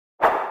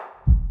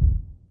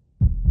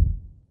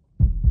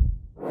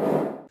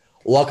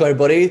Welcome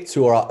everybody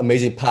to our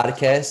amazing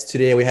podcast.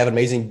 Today we have an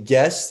amazing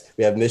guest.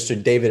 We have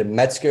Mr. David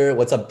Metzger.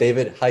 What's up,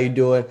 David? How you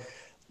doing?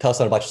 Tell us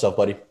something about yourself,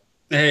 buddy.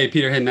 Hey,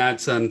 Peter. Hey,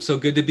 Matt. So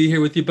good to be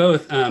here with you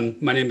both.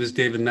 My name is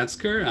David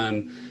Metzger.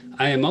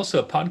 I am also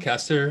a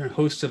podcaster,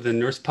 host of the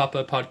Nurse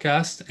Papa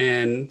podcast,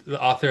 and the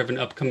author of an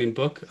upcoming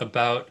book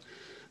about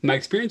my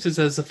experiences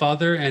as a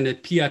father and a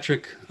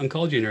pediatric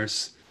oncology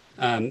nurse.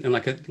 And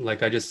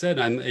like I just said,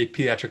 I'm a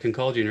pediatric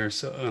oncology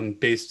nurse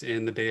based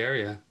in the Bay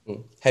Area.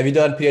 Have you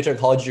done pediatric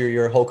oncology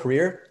your whole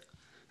career?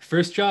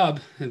 First job,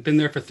 I've been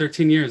there for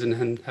 13 years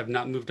and have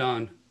not moved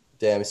on.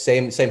 Damn,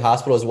 same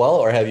hospital as well,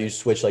 or have you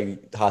switched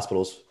like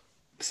hospitals?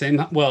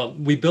 Well,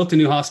 we built a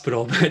new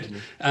hospital, but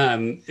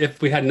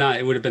if we had not,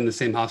 it would have been the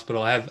same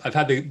hospital. I've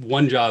had the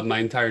one job my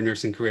entire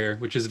nursing career,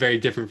 which is very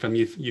different from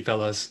you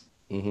fellas.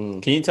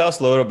 Can you tell us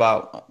a little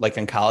about like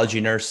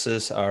oncology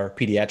nurses or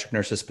pediatric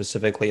nurses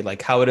specifically,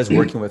 like how it is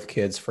working with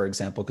kids, for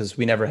example, because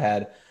we never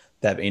had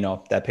that,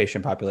 that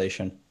patient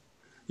population.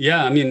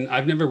 Yeah, I mean,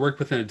 I've never worked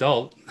with an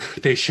adult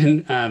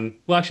patient.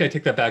 Well, actually, I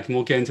take that back, and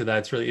we'll get into that.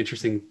 It's a really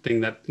interesting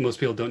thing that most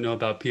people don't know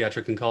about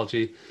pediatric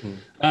oncology.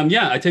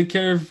 Yeah, I take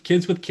care of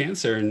kids with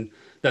cancer, and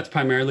that's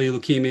primarily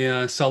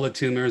leukemia, solid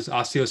tumors,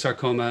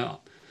 osteosarcoma,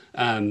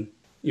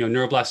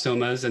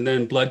 neuroblastomas, and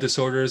then blood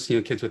disorders.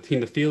 Kids with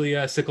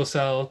hemophilia, sickle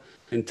cell,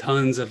 and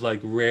tons of like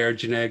rare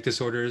genetic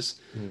disorders.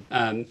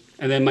 And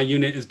then my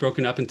unit is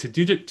broken up into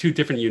two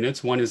different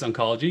units. One is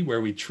oncology,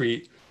 where we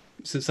treat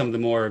some of the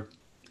more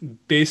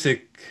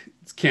basic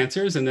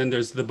cancers, and then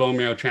there's the bone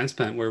marrow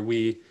transplant where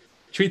we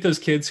treat those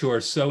kids who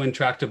are so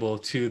intractable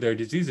to their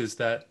diseases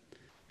that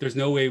there's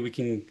no way we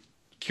can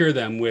cure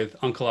them with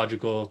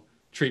oncological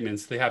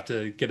treatments. They have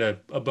to get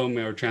a bone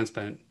marrow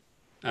transplant,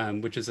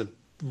 which is a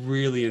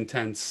really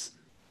intense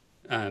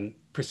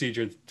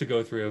procedure to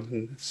go through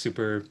and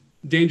super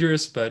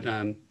dangerous, but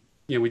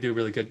we do a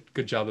really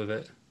good job of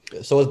it.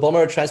 So with bone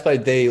marrow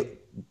transplant, they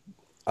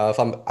if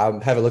I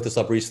haven't looked this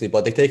up recently,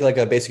 but they take like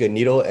basically a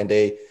needle and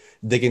they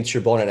dig into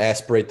your bone and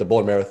aspirate the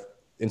bone marrow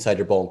inside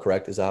your bone,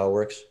 correct? Is that how it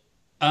works?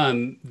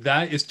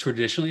 That is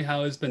traditionally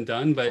how it's been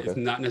done, but it's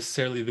not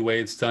necessarily the way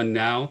it's done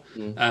now.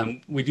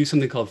 We do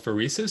something called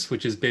pheresis,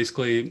 which is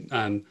basically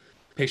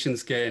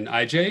patients get an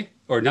IJ,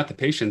 or not the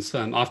patients,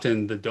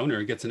 often the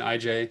donor gets an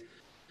IJ,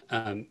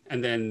 and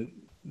then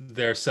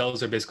their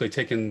cells are basically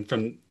taken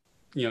from,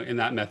 in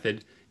that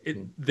method.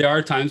 There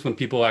are times when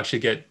people actually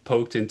get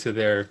poked into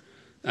their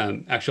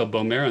actual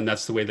bone marrow, and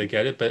that's the way they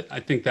get it. But I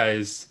think that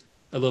is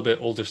a little bit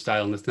older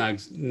style, and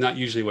it's not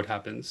usually what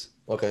happens.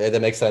 Okay, that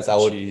makes sense. I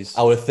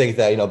would think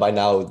that by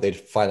now they'd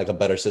find like a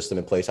better system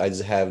in place. I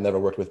just have never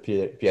worked with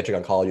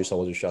pediatric oncology, so I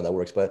wasn't sure how that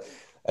works. But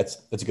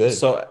that's good.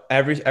 So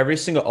every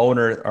single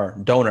owner or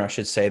donor, I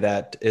should say,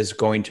 that is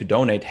going to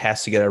donate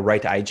has to get a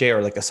right IJ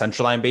or like a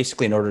central line,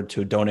 basically, in order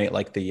to donate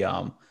like the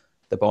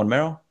bone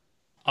marrow.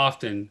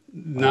 Often,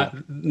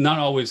 not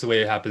always the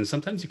way it happens.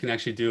 Sometimes you can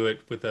actually do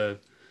it with a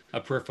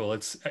peripheral.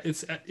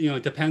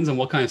 It depends on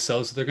what kind of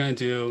cells they're going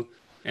to do,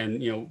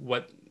 and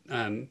what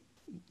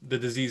the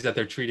disease that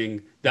they're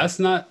treating. That's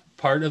not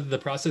part of the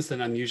process that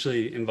I'm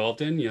usually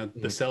involved in.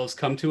 The cells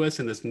come to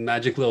us in this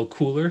magic little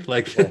cooler,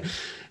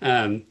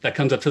 that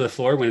comes up to the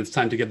floor when it's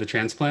time to give the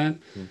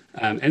transplant.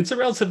 And it's a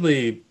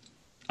relatively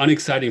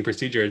unexciting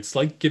procedure. It's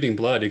like giving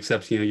blood,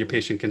 except your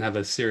patient can have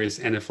a serious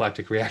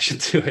anaphylactic reaction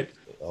to it.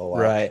 Oh, wow.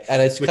 Right.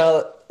 And it's kind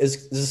of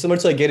is similar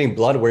to like getting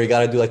blood, where you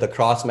got to do like the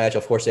cross match.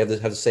 Of course, they have to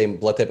have the same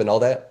blood type and all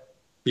that.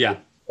 Yeah.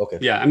 Okay.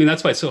 Yeah. I mean,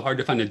 that's why it's so hard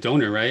to find a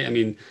donor, right? I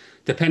mean,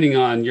 depending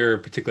on your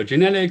particular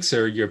genetics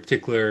or your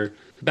particular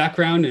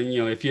background, and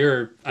if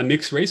you're a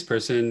mixed race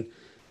person,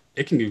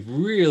 it can be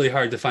really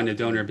hard to find a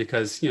donor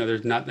because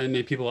there's not that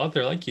many people out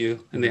there like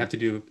you, and they have to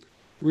do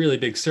really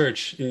big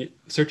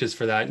searches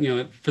for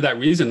that. For that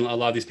reason, a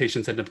lot of these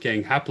patients end up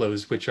getting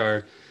haplos, which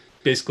are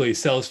basically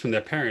cells from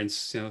their parents.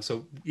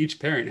 So each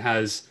parent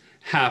has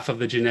half of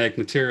the genetic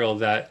material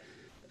that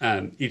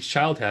each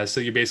child has. So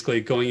you're basically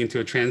going into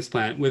a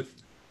transplant with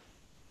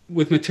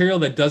material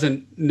that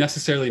doesn't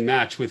necessarily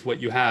match with what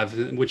you have,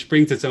 which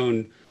brings its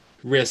own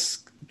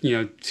risk,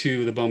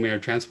 to the bone marrow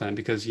transplant,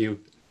 because you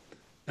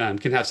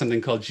can have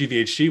something called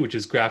GVHD, which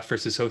is graft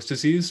versus host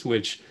disease,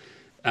 which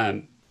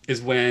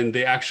is when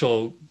the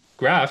actual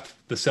graft,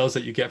 the cells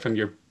that you get from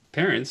your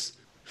parents,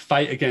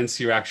 fight against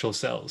your actual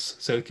cells.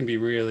 So it can be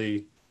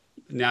really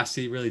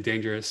nasty, really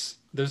dangerous.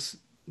 There's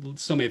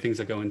so many things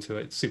that go into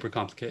it. It's super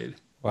complicated.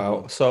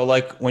 Wow. So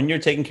like when you're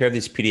taking care of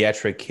these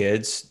pediatric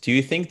kids, do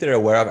you think they're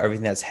aware of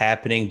everything that's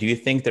happening? Do you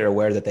think they're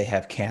aware that they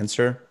have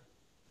cancer?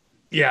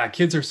 Yeah,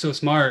 kids are so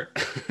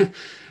smart.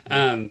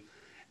 And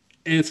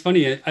it's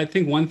funny. I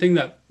think one thing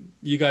that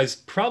you guys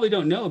probably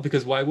don't know,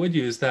 because why would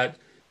you, is that,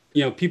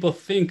 people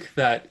think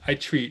that I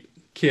treat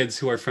kids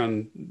who are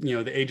from,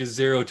 the ages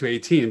 0 to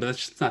 18, but that's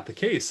just not the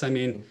case. I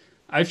mean,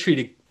 I've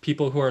treated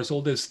people who are as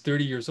old as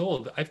 30 years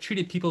old. I've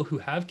treated people who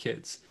have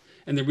kids.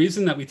 And the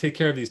reason that we take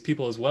care of these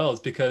people as well is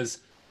because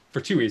for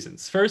two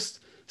reasons. First,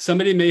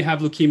 somebody may have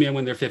leukemia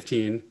when they're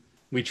 15.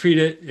 We treat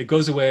it, it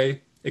goes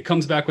away. It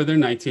comes back when they're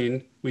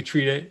 19. We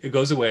treat it, it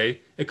goes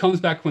away. It comes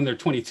back when they're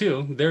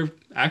 22. They're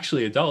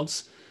actually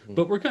adults,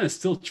 but we're going to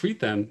still treat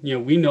them.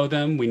 We know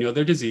them, we know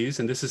their disease,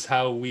 and this is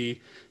how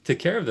we take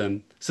care of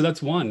them. So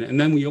that's one. And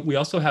then we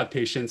also have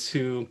patients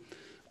who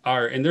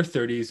are in their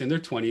 30s, in their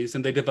 20s,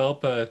 and they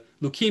develop a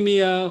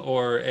leukemia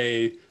or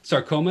a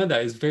sarcoma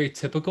that is very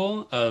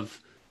typical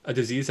of a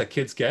disease that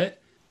kids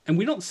get. And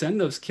we don't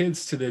send those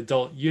kids to the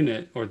adult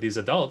unit or these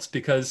adults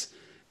because,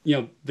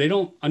 they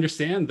don't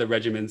understand the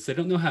regimens. They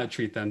don't know how to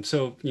treat them.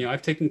 So,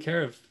 I've taken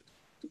care of,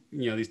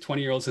 these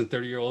 20-year-olds and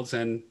 30-year-olds,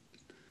 and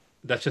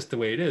that's just the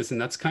way it is.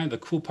 And that's kind of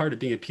the cool part of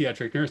being a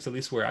pediatric nurse, at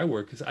least where I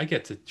work, is I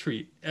get to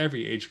treat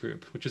every age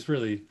group, which is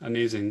really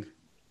amazing.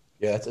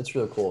 Yeah, it's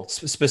really cool.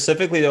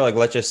 Specifically though, like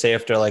let's just say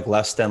if they're like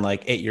less than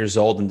like 8 years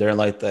old and they're in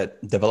like the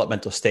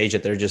developmental stage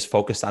that they're just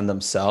focused on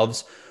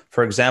themselves.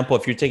 For example,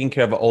 if you're taking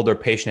care of an older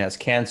patient who has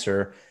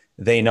cancer,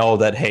 they know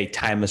that, hey,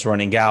 time is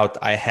running out.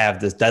 I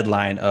have this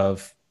deadline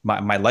of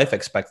my life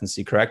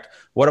expectancy, correct?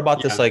 What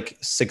about this like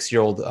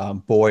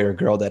 6-year-old boy or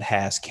girl that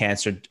has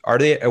cancer? Are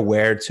they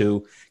aware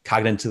to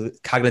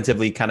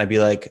cognitively kind of be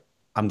like,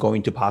 I'm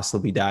going to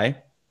possibly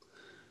die?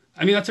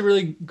 I mean, that's a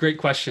really great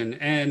question.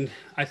 And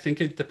I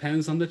think it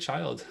depends on the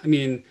child. I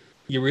mean,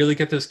 you really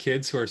get those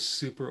kids who are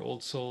super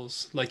old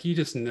souls. Like you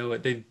just know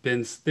it. They've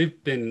been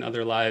in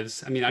other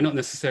lives. I mean, I don't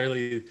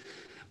necessarily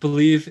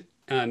believe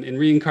in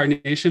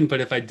reincarnation, but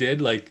if I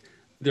did, like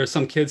there are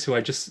some kids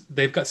who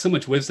they've got so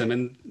much wisdom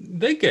and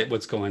they get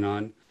what's going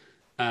on.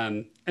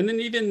 And then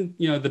even,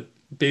 the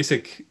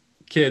basic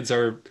kids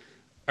are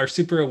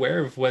super aware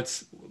of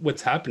what's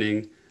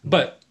happening.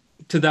 But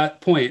to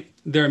that point,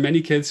 there are many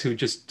kids who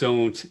just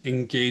don't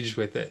engage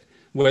with it,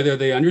 whether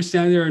they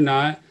understand it or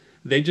not.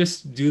 They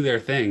just do their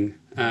thing,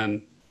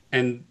 and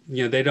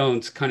they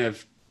don't kind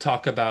of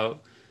talk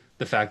about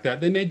the fact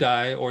that they may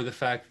die or the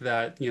fact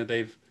that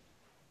they've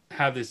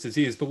have this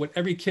disease. But what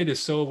every kid is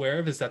so aware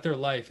of is that their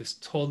life is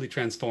totally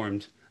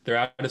transformed. They're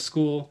out of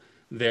school,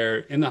 they're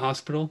in the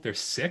hospital, they're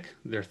sick,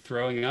 they're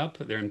throwing up,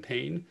 they're in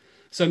pain.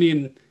 So I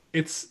mean,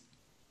 it's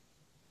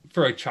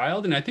for a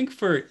child, and I think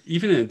for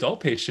even an adult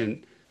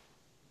patient,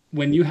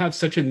 when you have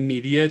such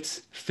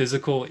immediate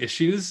physical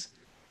issues,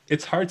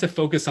 it's hard to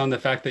focus on the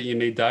fact that you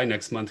may die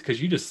next month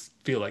because you just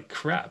feel like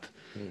crap.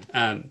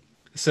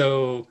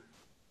 So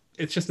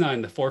it's just not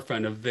in the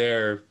forefront of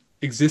their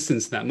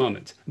existence in that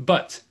moment.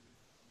 But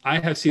I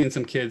have seen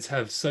some kids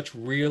have such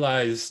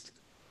realized,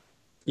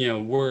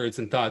 words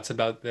and thoughts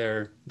about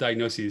their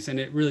diagnoses, and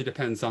it really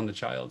depends on the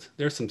child.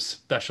 There's some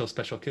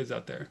special kids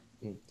out there.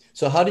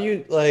 So how do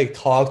you like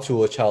talk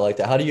to a child like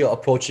that? How do you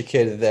approach a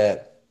kid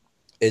that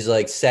is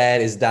like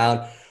sad, is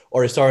down,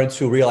 or is starting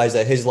to realize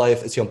that his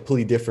life is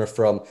completely different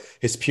from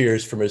his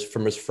peers, from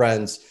his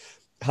friends?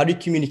 How do you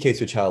communicate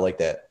to a child like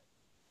that?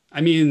 I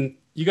mean,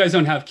 you guys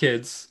don't have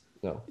kids.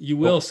 No. You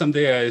will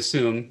someday, I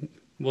assume.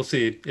 We'll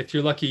see. If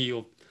you're lucky,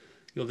 you'll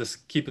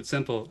just keep it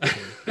simple.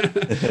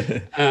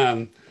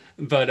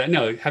 But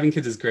no, having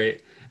kids is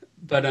great.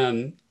 But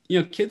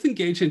kids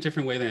engage in a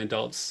different way than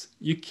adults.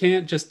 You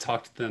can't just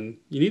talk to them.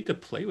 You need to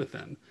play with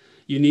them.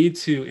 You need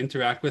to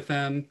interact with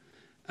them.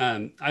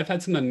 I've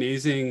had some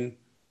amazing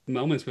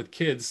moments with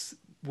kids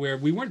where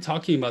we weren't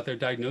talking about their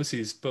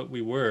diagnoses, but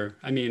we were.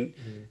 I mean,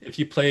 if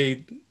you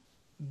play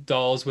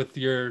dolls with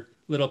your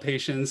little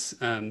patients,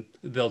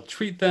 they'll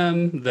treat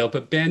them, they'll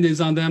put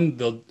band-aids on them,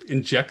 they'll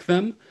inject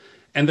them,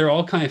 and they're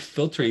all kind of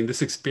filtering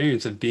this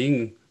experience of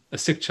being a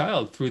sick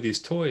child through these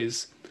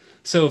toys.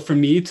 So for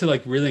me to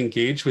like really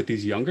engage with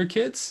these younger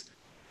kids,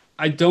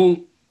 I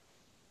don't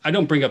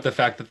bring up the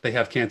fact that they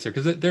have cancer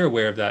because they're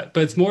aware of that.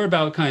 But it's more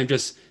about kind of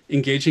just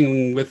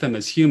engaging with them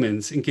as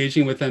humans,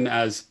 engaging with them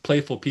as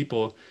playful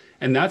people.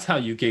 And that's how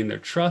you gain their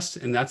trust,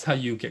 and that's how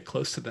you get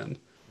close to them.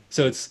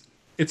 So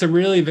it's a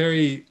really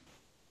very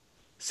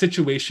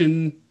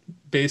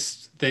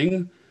situation-based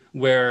thing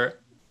where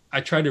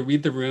I try to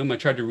read the room, I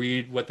try to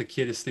read what the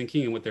kid is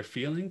thinking and what they're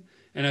feeling,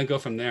 and I go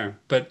from there.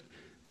 But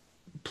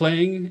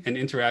playing and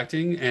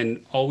interacting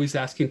and always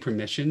asking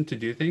permission to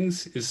do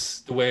things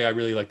is the way I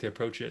really like to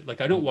approach it.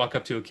 Like I don't walk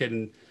up to a kid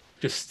and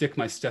just stick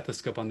my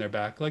stethoscope on their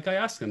back. Like I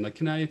ask them, like,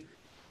 can I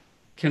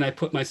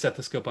put my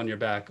stethoscope on your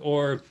back?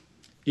 Or,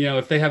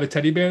 if they have a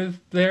teddy bear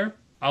there,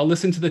 I'll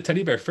listen to the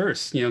teddy bear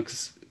first,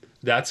 because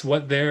that's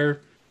what they're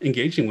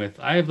engaging with.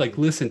 I have like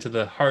listened to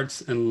the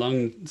hearts and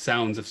lung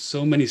sounds of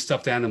so many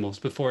stuffed animals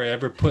before I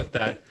ever put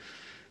that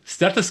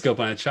stethoscope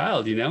on a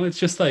child. It's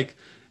just like,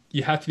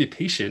 you have to be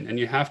patient, and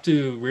you have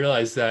to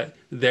realize that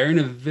they're in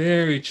a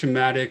very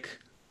traumatic,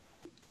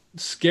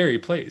 scary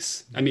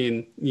place. I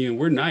mean,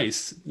 we're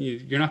nice.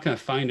 You're not going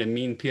to find a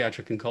mean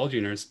pediatric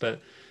oncology nurse, but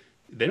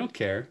they don't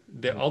care.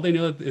 All they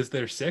know is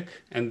they're sick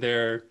and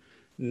they're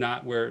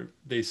not where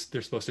they're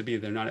supposed to be.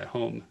 They're not at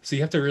home. So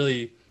you have to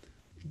really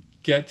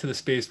get to the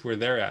space where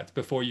they're at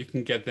before you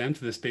can get them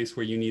to the space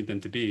where you need them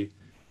to be.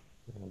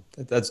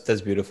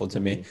 That's beautiful to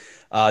me.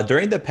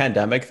 During the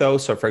pandemic, though,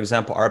 so for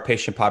example, our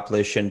patient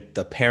population,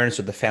 the parents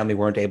or the family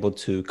weren't able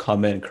to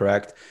come in,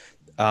 correct?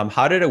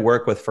 How did it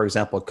work with, for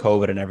example,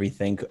 COVID and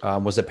everything?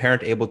 Was the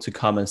parent able to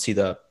come and see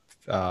the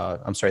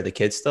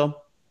kids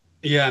still?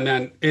 Yeah,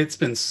 man, it's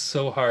been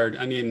so hard.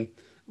 I mean,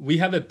 we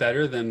have it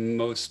better than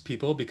most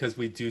people because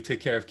we do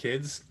take care of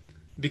kids,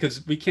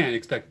 because we can't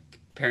expect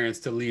parents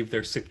to leave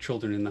their sick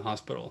children in the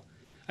hospital.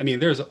 I mean,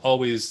 there's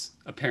always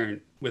a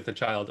parent with a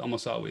child,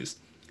 almost always.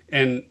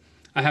 And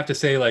I have to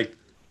say, like,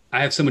 I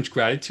have so much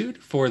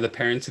gratitude for the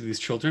parents of these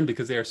children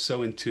because they are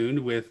so in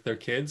tune with their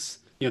kids.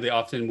 You know, they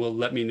often will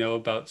let me know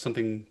about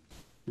something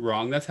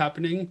wrong that's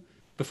happening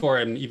before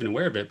I'm even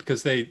aware of it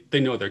because they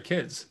know their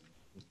kids.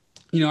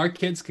 You know, our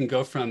kids can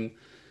go from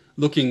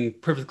looking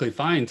perfectly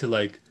fine to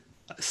like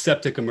a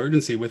septic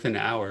emergency within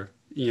an hour.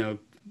 You know,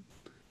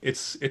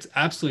 it's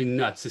absolutely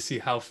nuts to see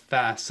how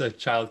fast a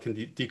child can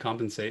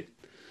decompensate.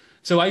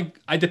 So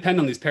I depend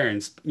on these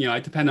parents. You know, I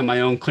depend on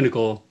my own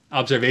clinical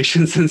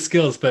observations and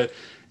skills, but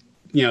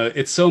you know,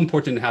 it's so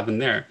important to have them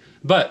there.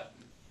 But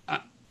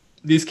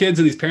these kids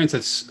and these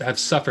parents have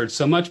suffered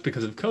so much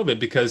because of COVID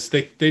because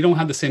they don't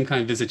have the same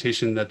kind of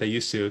visitation that they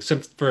used to. So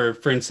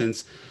for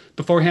instance,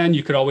 beforehand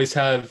you could always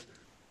have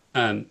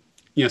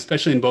you know,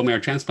 especially in bone marrow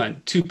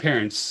transplant, two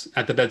parents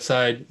at the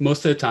bedside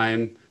most of the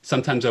time,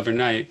 sometimes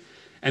overnight.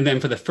 And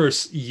then for the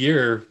first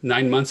year,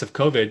 9 months of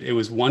COVID, it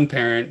was one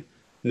parent,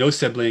 no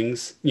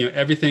siblings. You know,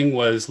 everything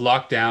was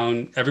locked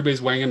down.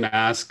 Everybody's wearing a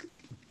mask.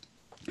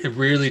 It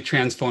really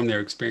transformed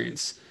their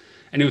experience.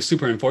 And it was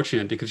super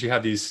unfortunate because you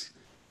have these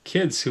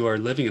kids who are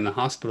living in the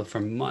hospital for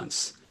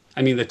months.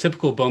 I mean, the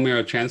typical bone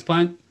marrow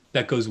transplant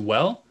that goes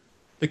well,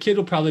 the kid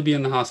will probably be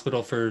in the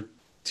hospital for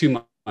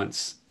 2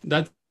 months.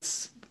 That's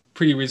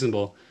pretty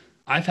reasonable.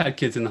 I've had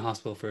kids in the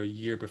hospital for a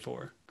year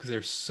before because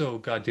they're so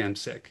goddamn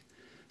sick.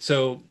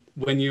 So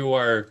when you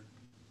are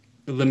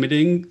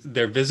limiting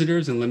their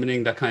visitors and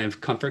limiting that kind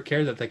of comfort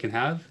care that they can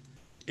have,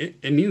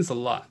 it means a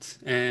lot.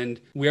 And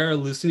we are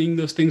loosening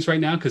those things right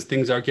now because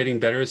things are getting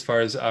better as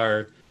far as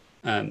our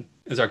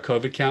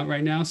COVID count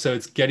right now. So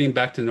it's getting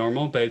back to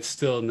normal, but it's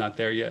still not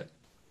there yet.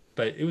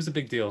 But it was a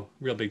big deal,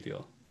 real big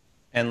deal.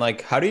 And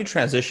like, how do you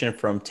transition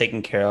from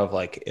taking care of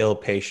like ill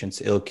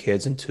patients, ill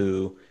kids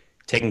into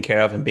taking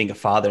care of and being a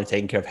father and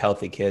taking care of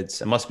healthy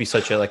kids? It must be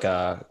such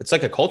a it's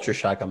like a culture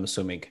shock, I'm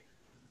assuming.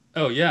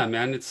 Oh yeah,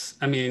 man.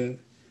 I mean,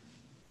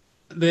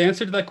 the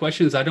answer to that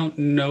question is I don't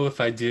know if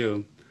I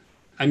do.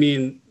 I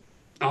mean,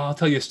 I'll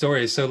tell you a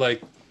story. So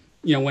like,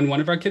 you know, when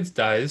one of our kids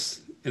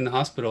dies in the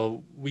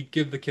hospital, we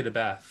give the kid a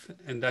bath,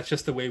 and that's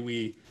just the way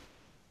we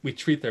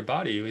treat their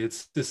body. I mean,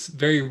 it's this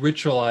very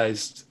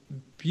ritualized,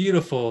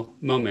 beautiful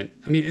moment.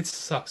 I mean, it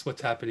sucks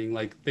what's happening.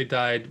 Like they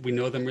died, we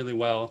know them really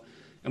well,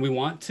 and we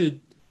want to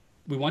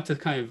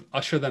kind of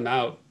usher them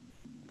out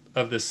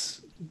of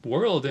this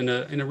world in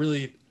a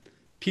really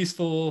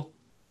peaceful,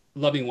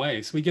 loving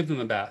way. So we give them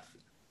a bath,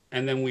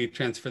 and then we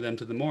transfer them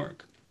to the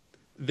morgue.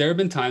 There have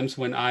been times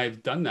when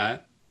I've done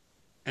that,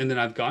 and then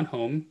I've gone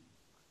home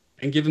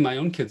and given my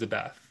own kids a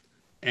bath,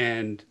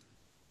 and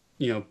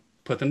you know,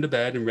 put them to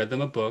bed and read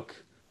them a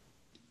book,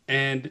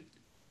 and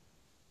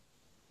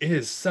it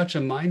is such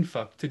a mind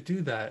fuck to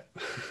do that.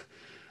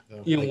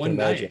 You know, I can one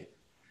imagine.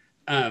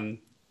 night. Um,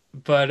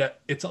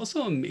 but it's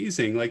also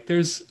amazing. Like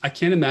I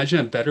can't imagine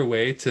a better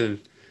way to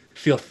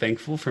feel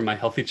thankful for my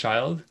healthy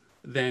child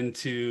than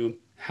to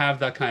have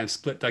that kind of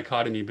split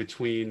dichotomy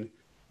between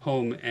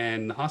home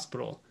and the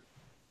hospital.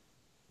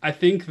 I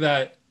think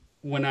that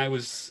when I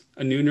was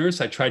a new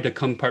nurse, I tried to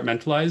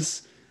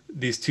compartmentalize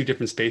these two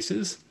different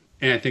spaces.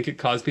 And I think it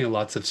caused me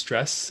lots of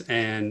stress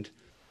and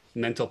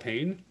mental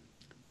pain.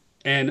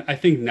 And I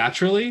think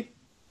naturally,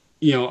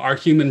 you know, our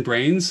human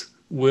brains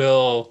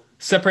will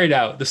separate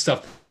out the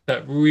stuff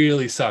that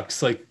really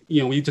sucks. Like,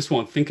 you know, we just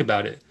won't think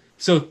about it.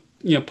 So,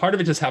 you know, part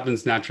of it just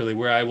happens naturally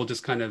where I will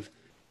just kind of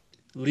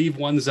leave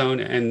one zone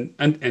and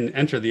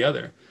enter the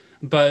other.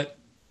 But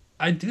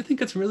I do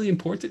think it's really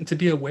important to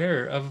be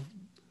aware of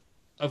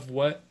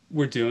what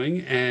we're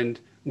doing and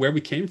where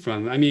we came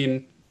from. I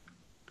mean,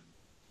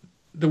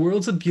 the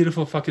world's a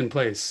beautiful fucking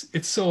place.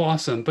 It's so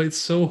awesome, but it's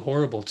so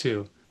horrible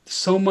too.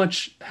 So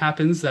much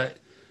happens that,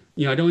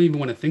 you know, I don't even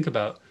want to think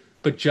about.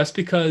 But just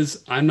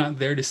because I'm not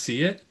there to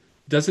see it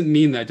doesn't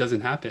mean that it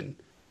doesn't happen.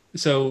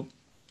 So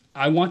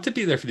I want to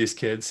be there for these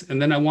kids,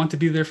 and then I want to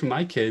be there for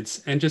my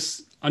kids, and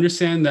just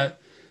understand that,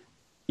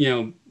 you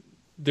know,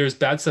 there's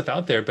bad stuff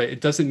out there, but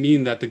it doesn't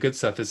mean that the good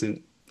stuff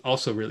isn't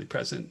also really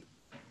present.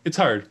 It's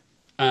hard.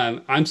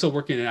 I'm still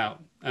working it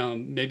out.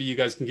 Maybe you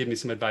guys can give me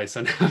some advice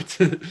on how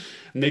to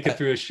make it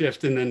through a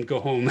shift and then go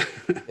home.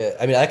 Yeah,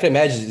 I mean, I can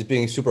imagine it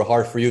being super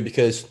hard for you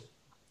because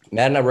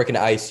Matt and I work in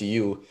the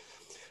ICU.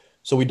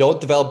 So we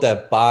don't develop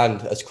that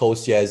bond as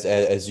closely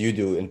as you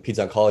do in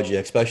peds oncology,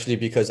 especially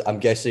because I'm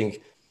guessing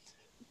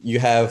you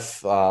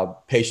have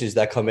patients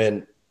that come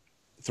in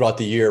throughout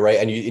the year, right?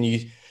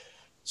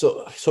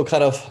 So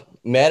kind of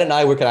Matt and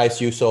I work in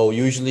ICU. So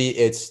usually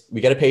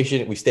we get a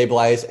patient, we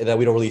stabilize, and then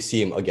we don't really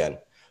see him again.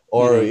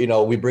 Or, you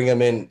know, we bring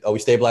them in, we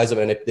stabilize them,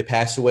 and they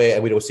pass away,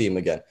 and we don't see them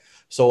again.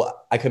 So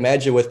I can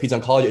imagine with peds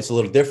oncology, it's a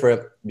little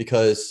different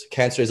because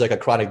cancer is like a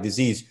chronic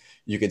disease,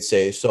 you could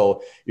say.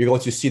 So you're going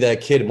to see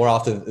that kid more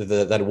often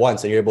than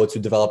once, and you're able to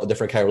develop a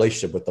different kind of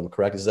relationship with them,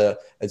 correct? Is that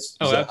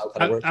how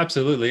it works?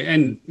 Absolutely.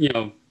 And, you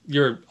know,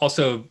 you're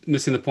also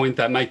missing the point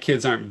that my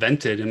kids aren't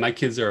vented and my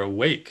kids are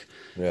awake.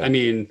 I Yeah.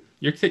 mean,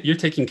 you're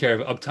taking care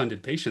of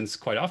obtunded patients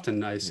quite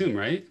often, I assume,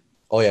 right?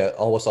 Oh yeah,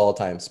 almost all the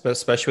time.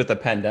 Especially with the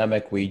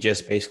pandemic, we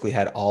just basically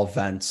had all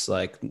vents.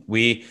 Like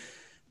we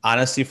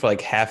honestly, for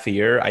like half a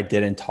year, I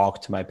didn't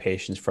talk to my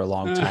patients for a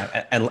long Uh, time.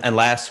 And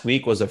last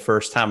week was the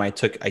first time I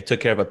took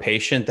care of a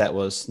patient that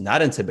was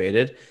not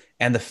intubated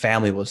and the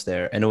family was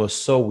there. And it was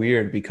so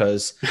weird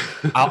because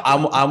I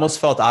almost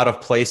felt out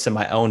of place in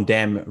my own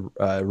damn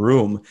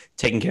room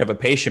taking care of a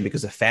patient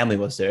because the family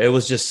was there. It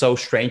was just so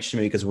strange to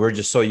me because we're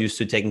just so used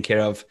to taking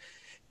care of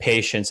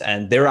patients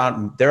and they're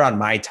on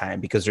my time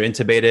because they're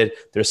intubated,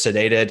 they're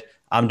sedated.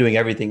 I'm doing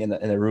everything in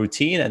the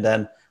routine. And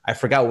then I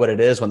forgot what it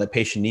is when the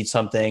patient needs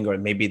something, or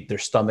maybe their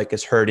stomach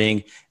is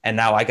hurting. And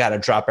now I got to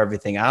drop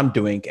everything I'm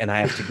doing and I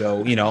have to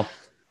go,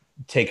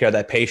 take care of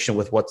that patient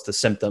with what's the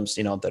symptoms,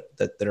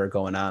 that are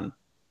going on.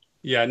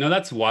 yeah, no,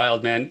 that's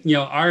wild, man.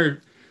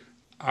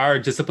 Our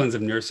disciplines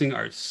of nursing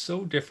are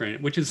so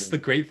different, which is the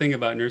great thing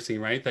about nursing,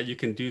 right? That you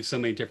can do so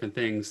many different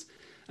things.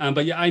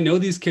 But yeah, I know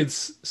these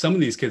kids, some of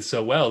these kids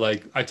so well.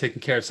 Like I've taken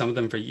care of some of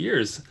them for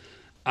years.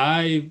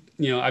 I've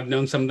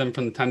known some of them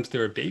from the times they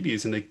were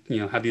babies and they,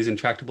 have these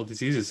intractable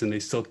diseases and they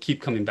still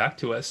keep coming back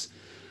to us.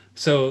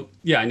 So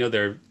yeah, I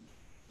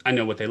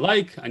know what they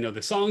like. I know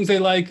the songs they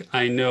like.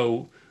 I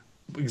know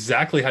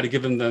exactly how to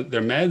give them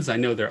their meds. I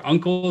know their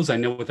uncles. I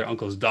know what their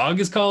uncle's dog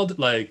is called.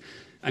 Like,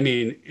 I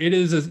mean, it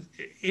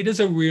is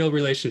a real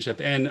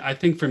relationship. And I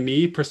think for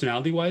me,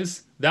 personality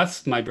wise,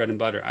 that's my bread and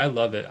butter. I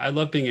love it. I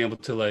love being able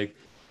to like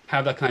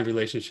have that kind of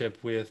relationship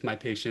with my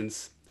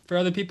patients. For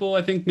other people,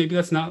 I think maybe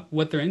that's not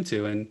what they're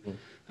into. And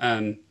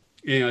um,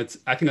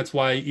 I think that's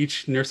why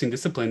each nursing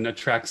discipline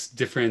attracts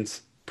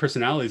different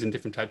personalities and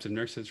different types of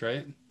nurses,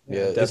 right?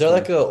 Yeah. Yeah, Is there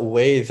like definitely. a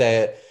way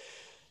that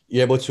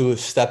you're able to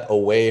step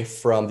away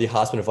from the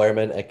hospital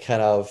environment and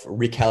kind of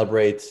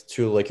recalibrate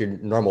to like your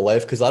normal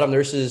life? Because a lot of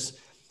nurses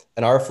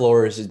in our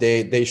floors,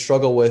 they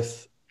struggle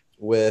with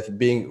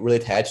being really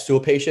attached to a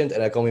patient.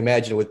 And I can only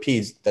imagine with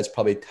peds, that's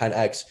probably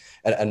 10x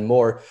and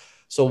more.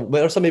 So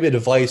what are some maybe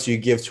advice you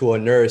give to a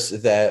nurse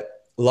that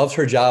loves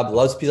her job,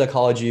 loves peds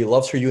oncology,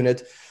 loves her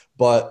unit,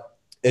 but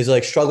is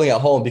like struggling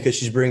at home because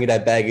she's bringing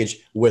that baggage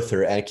with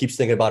her and keeps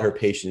thinking about her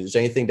patients? Is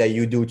there anything that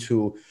you do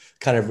to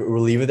kind of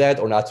relieve that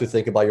or not to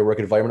think about your work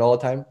environment all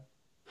the time?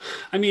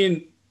 I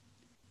mean,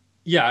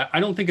 yeah, I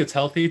don't think it's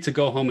healthy to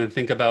go home and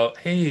think about,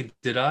 hey,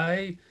 did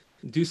I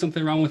do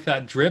something wrong with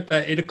that drip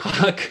at 8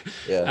 o'clock?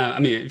 Yeah. I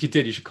mean, if you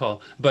did, you should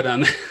call. But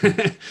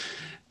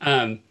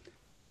um,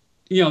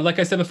 like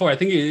I said before, I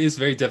think it is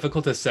very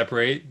difficult to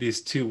separate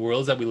these two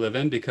worlds that we live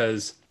in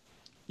because,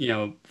 you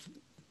know,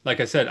 like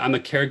I said, I'm a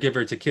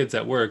caregiver to kids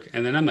at work,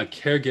 and then I'm a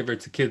caregiver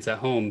to kids at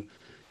home.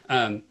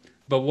 Um,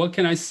 but what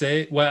can I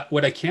say?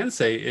 What I can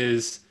say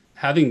is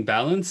having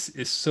balance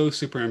is so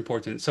super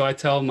important. So I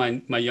tell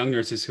my young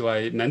nurses who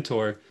I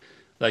mentor,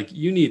 like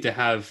you need to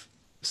have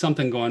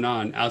something going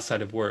on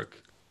outside of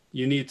work.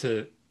 You need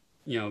to,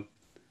 you know,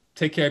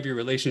 take care of your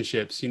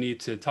relationships. You need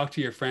to talk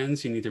to your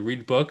friends. You need to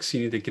read books.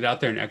 You need to get out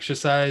there and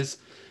exercise.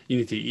 You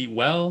need to eat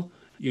well.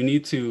 You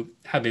need to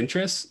have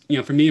interests.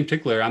 For me in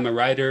particular, I'm a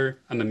writer,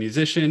 I'm a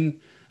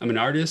musician, I'm an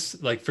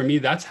artist. Like for me,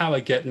 that's how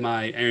I get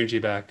my energy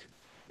back.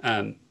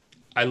 Um,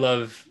 I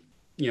love,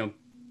 you know,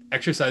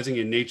 exercising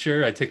in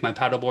nature. I take my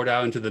paddleboard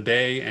out into the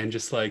bay and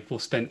just like we'll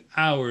spend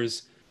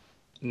hours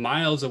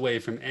miles away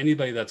from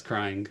anybody that's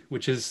crying,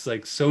 which is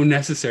like so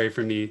necessary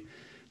for me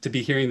to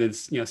be hearing the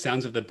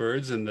sounds of the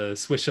birds and the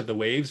swish of the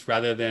waves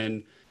rather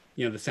than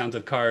the sounds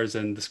of cars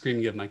and the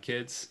screaming of my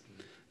kids.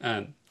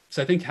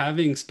 So I think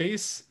having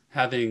space,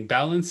 having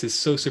balance is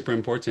so super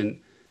important.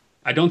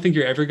 I don't think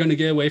you're ever going to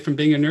get away from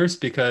being a nurse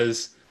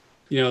because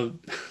you know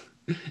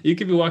you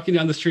could be walking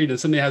down the street and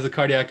somebody has a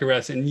cardiac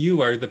arrest and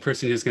you are the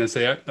person who's going to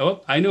say,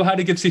 oh, I know how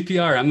to give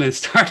CPR, I'm going to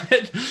start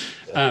it.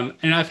 Yeah.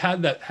 And I've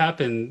had that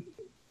happen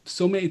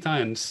so many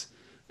times,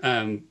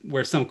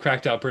 where some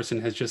cracked out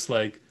person has just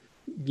like,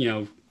 you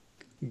know,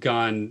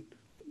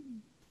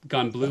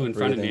 gone blue Stop in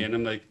front of me, breathing. and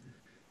I'm like,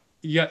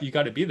 yeah, you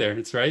got to be there.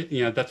 It's right.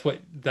 That's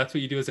what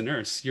you do as a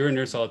nurse. You're a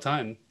nurse all the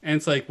time, and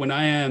it's like when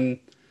I am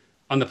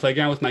on the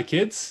playground with my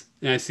kids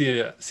and I see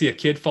a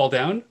kid fall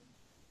down.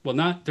 Well,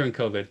 not during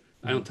COVID.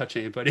 I don't touch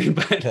anybody,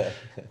 but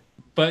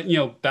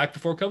back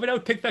before COVID, I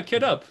would pick that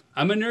kid up.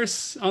 I'm a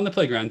nurse on the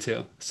playground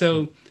too.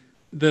 So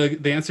the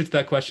answer to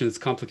that question is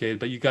complicated,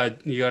 but you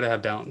got to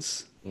have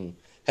balance.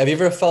 Have you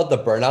ever felt the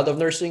burnout of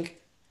nursing?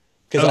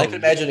 Because I Oh, can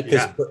imagine,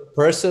 because yeah.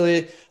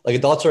 personally, like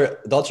adults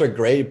are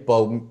great,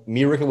 but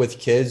me working with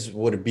kids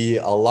would be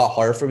a lot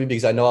harder for me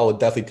because I know I would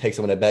definitely take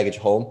some of that baggage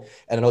home,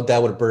 and I know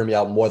that would burn me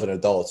out more than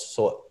adults.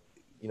 So,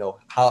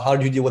 how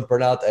did you deal with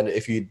burnout? And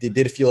if you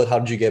did feel it, how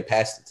did you get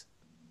past it?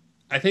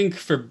 I think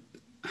for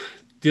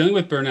dealing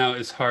with burnout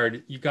is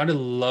hard. You got to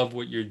love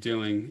what you're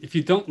doing. If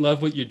you don't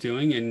love what you're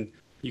doing and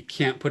you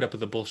can't put up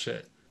with the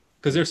bullshit,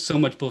 because there's so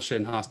much bullshit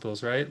in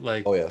hospitals, right?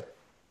 Like Oh yeah.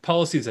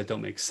 policies that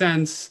don't make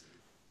sense,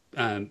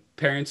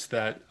 parents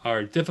that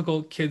are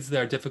difficult, kids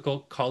that are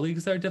difficult,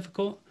 colleagues that are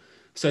difficult.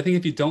 So I think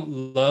if you don't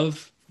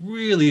love,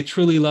 really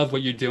truly love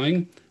what you're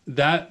doing,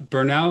 that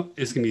burnout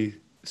is going to be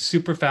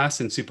super fast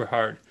and super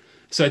hard.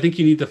 So I think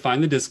you need to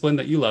find the discipline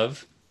that you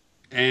love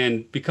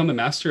and become a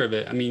master of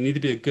it. I mean, you need to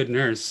be a good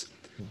nurse.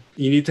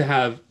 You need to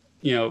have,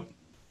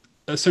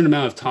 a certain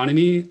amount of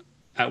autonomy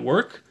at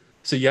work.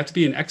 So you have to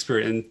be an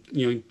expert and,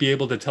 be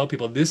able to tell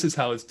people this is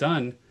how it's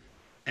done.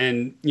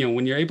 And,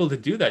 when you're able to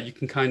do that, you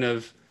can kind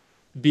of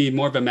be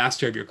more of a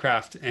master of your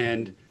craft.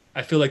 And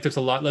I feel like there's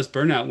a lot less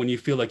burnout when you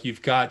feel like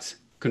you've got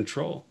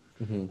control.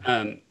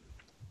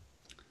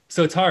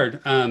 So it's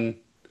hard.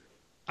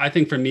 I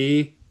think for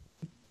me,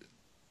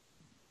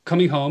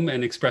 coming home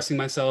and expressing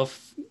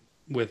myself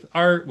with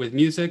art, with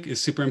music is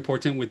super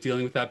important with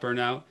dealing with that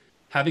burnout.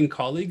 Having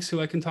colleagues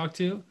who I can talk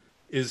to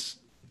is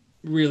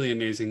really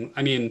amazing.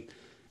 I mean,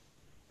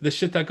 the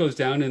shit that goes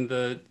down in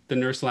the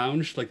nurse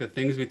lounge, like the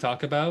things we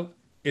talk about,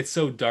 it's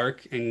so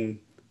dark and,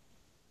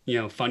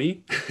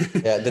 funny.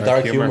 Yeah, the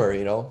dark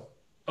humor.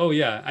 Oh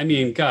yeah. I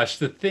mean, gosh,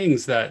 the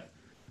things that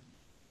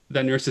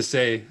nurses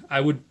say,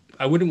 I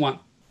wouldn't want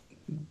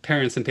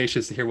parents and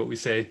patients to hear what we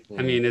say.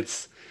 I mean,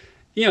 it's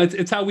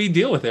how we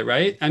deal with it,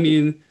 right? I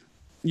mean,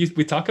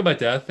 we talk about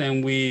death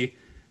and we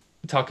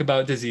talk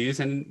about disease,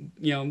 and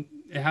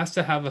it has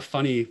to have a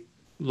funny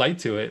light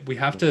to it. We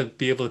have to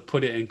be able to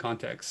put it in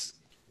context.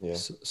 Yeah.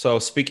 So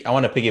I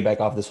want to piggyback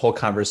off this whole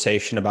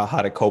conversation about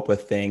how to cope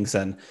with things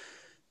and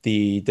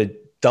the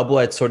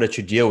double-edged sword that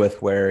you deal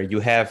with, where you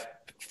have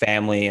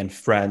family and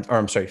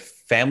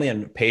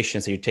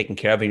patients that you're taking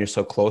care of and you're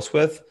so close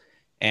with.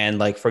 And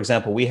like, for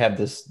example, we have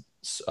this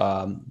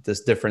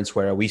difference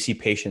where we see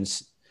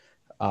patients,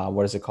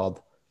 what is it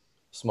called?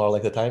 Smaller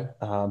like the time.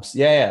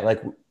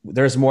 Like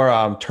there's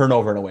more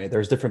turnover in a way.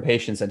 There's different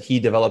patients and he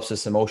develops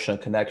this emotional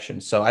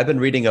connection. So I've been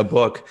reading a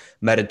book,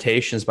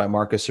 Meditations by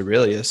Marcus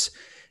Aurelius,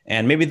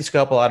 and maybe this could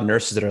help a lot of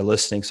nurses that are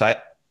listening. So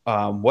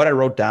what I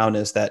wrote down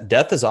is that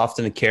death is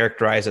often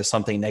characterized as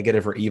something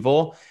negative or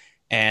evil.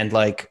 And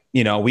like,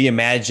 we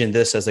imagine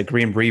this as a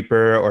Grim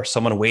Reaper or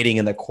someone waiting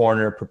in the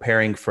corner,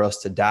 preparing for us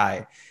to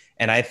die.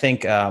 And I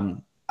think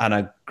on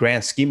a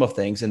grand scheme of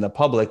things in the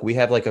public, we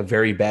have like a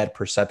very bad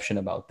perception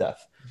about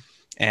death.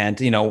 And,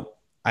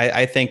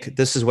 I think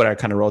this is what I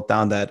kind of wrote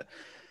down, that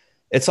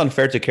it's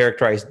unfair to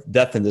characterize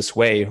death in this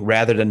way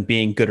rather than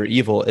being good or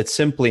evil. It's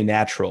simply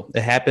natural.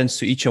 It happens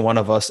to each and one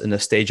of us in a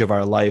stage of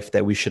our life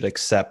that we should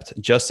accept,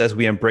 just as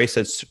we embrace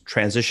its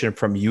transition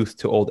from youth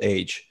to old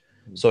age.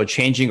 So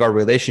changing our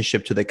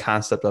relationship to the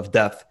concept of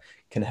death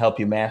can help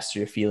you master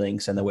your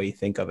feelings and the way you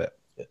think of it.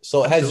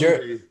 So has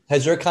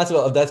your concept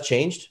of death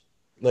changed,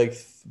 like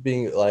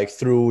being like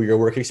through your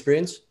work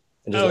experience?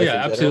 Oh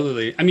yeah,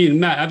 absolutely. I mean,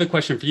 Matt, I have a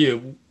question for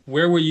you.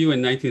 Where were you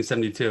in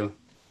 1972?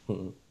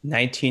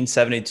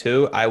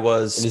 1972, I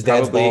was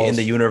probably in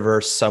the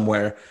universe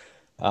somewhere.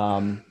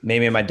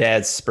 Maybe in my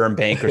dad's sperm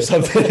bank or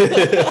something.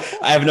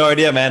 I have no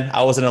idea, man.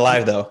 I wasn't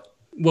alive though.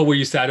 Well, were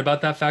you sad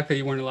about that fact that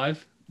you weren't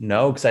alive?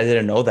 No, because I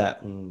didn't know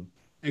that.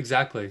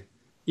 Exactly.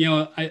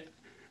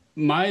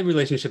 My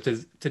relationship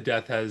to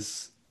death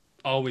has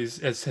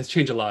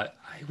changed a lot.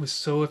 I was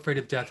so afraid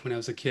of death when I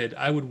was a kid.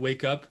 I would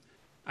wake up.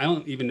 I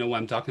don't even know why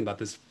I'm talking about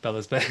this,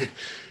 fellas, but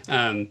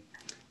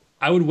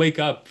I would wake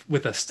up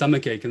with a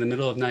stomach ache in the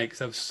middle of the night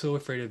because I was so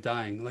afraid of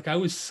dying. Like I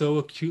was so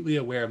acutely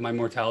aware of my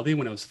mortality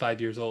when I was 5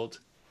 years old.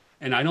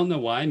 And I don't know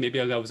why. Maybe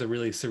I was a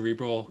really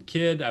cerebral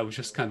kid. I was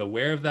just kind of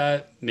aware of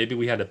that. Maybe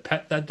we had a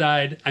pet that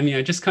died. I mean,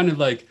 I just kind of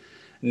like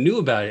knew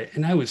about it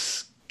and I was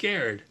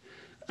scared.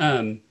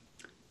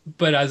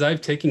 But as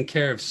I've taken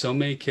care of so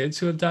many kids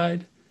who have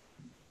died,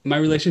 my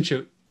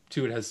relationship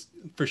to it has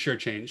for sure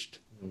changed.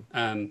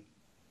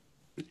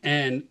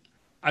 And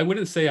I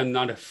wouldn't say I'm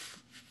not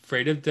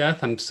afraid of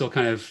death. I'm still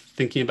kind of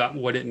thinking about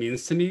what it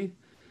means to me,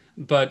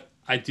 but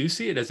I do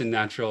see it as a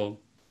natural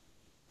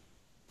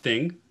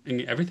thing. I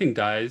mean, everything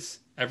dies,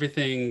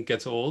 everything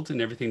gets old,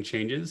 and everything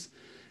changes.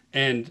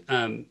 And,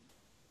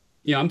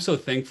 I'm so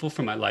thankful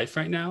for my life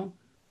right now.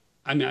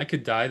 I mean, I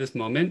could die this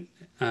moment.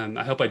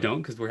 I hope I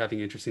don't, because we're having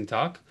an interesting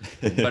talk.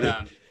 But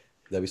that'd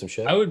be some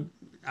shit.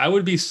 I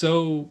would be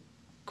so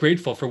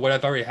grateful for what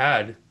I've already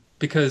had,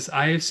 because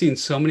I have seen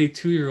so many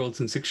 2-year-olds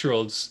and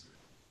 6-year-olds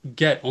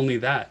get only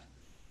that.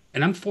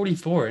 And I'm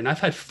 44 and I've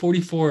had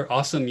 44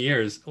 awesome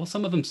years. Well,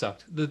 some of them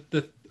sucked.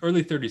 The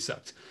early 30s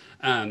sucked.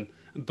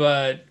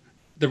 But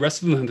the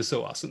rest of them have been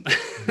so awesome.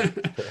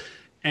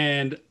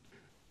 And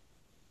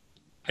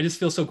I just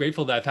feel so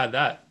grateful that I've had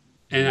that.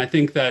 And I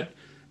think that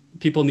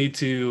people need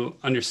to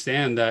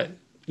understand that,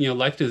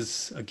 life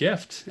is a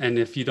gift. And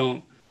if you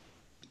don't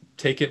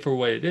take it for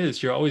what it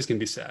is, you're always going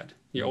to be sad.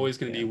 You're always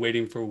going to be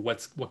waiting for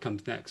what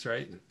comes next,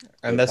 right?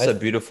 And that's a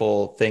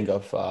beautiful thing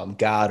of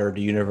God or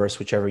the universe,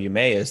 whichever you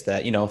may, is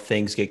that,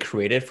 things get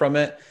created from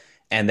it.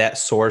 And that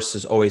source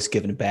is always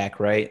given back,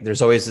 right?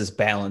 There's always this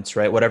balance,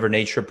 right? Whatever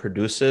nature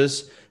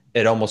produces,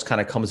 it almost kind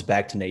of comes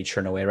back to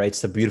nature in a way, right?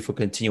 It's the beautiful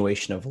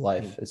continuation of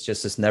life. It's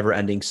just this never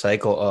ending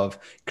cycle of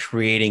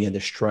creating and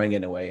destroying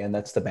in a way. And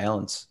that's the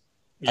balance.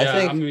 Yeah,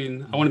 I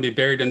want to be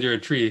buried under a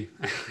tree.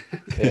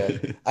 Yeah.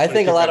 I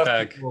think a lot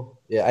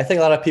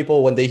of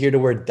people, when they hear the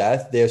word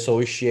death, they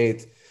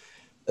associate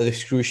an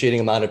excruciating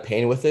amount of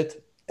pain with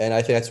it. And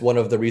I think that's one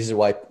of the reasons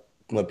why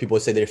when people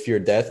say they fear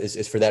death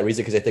is for that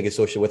reason, because they think it's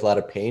associated with a lot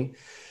of pain.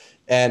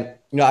 And,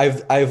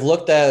 I've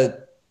looked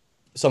at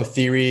some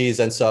theories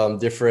and some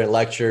different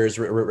lectures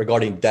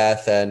regarding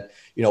death and,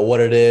 what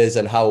it is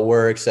and how it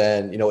works.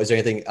 And, is there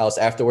anything else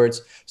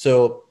afterwards?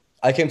 So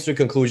I came to the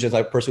conclusion,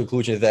 my personal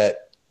conclusion,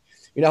 that,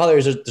 how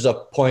there's a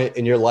point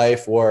in your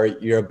life where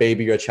you're a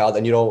baby, you're a child,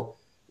 and you don't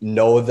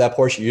know that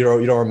portion. You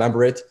don't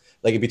remember it.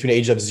 Like between the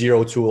age of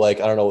 0 to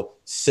like, I don't know,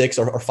 6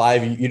 or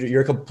 5,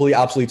 you're completely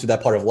obsolete to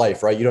that part of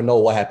life, right? You don't know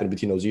what happened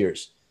between those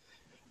years.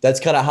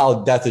 That's kind of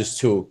how death is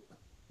too.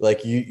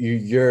 Like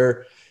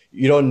you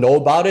don't know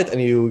about it,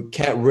 and you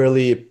can't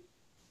really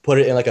put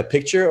it in like a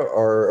picture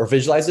or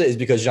visualize it, is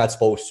because you're not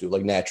supposed to,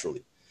 like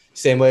naturally.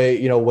 Same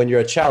way, when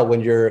you're a child,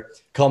 when you're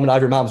coming out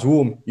of your mom's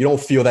womb, you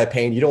don't feel that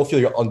pain. You don't feel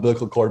your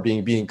umbilical cord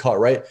being cut,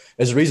 right?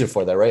 There's a reason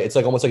for that, right? It's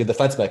like almost like a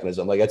defense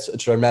mechanism. Like it's a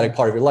traumatic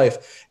part of your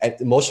life, and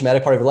the most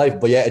traumatic part of your life.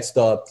 But yeah, it's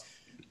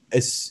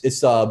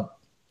the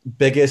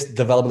biggest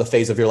developmental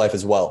phase of your life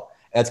as well.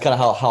 And that's kind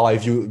of how I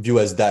view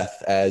as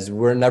death, as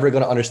we're never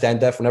going to understand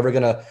death. We're never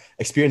going to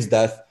experience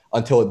death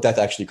until death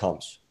actually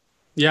comes.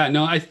 Yeah,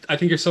 no, I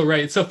think you're so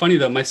right. It's so funny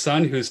though. My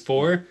son, who's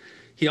 4,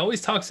 he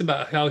always talks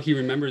about how he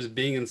remembers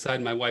being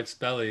inside my wife's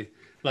belly.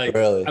 Like,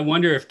 Really? I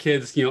wonder if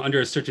kids, under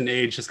a certain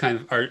age, just kind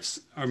of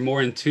are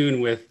more in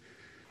tune with,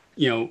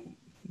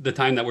 the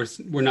time that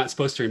we're not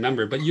supposed to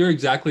remember. But you're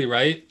exactly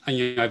right.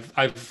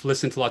 I've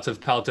listened to lots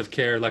of palliative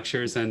care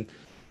lectures, and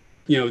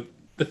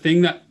the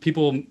thing that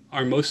people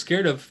are most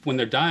scared of when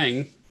they're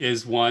dying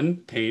is, 1,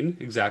 pain,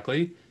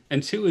 exactly,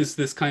 and 2 is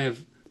this kind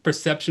of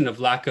perception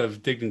of lack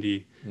of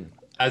dignity,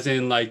 as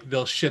in like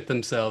they'll shit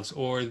themselves,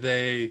 or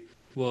they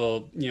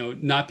will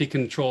not be in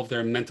control of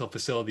their mental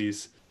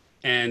facilities.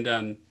 And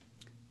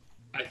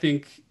I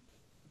think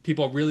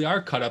people really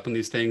are caught up in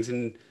these things,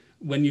 and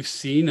when you've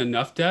seen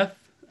enough death,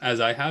 as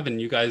I have,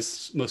 and you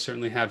guys most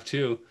certainly have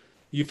too,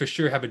 you for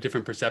sure have a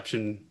different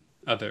perception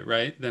of it,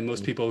 right, than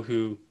most people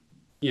who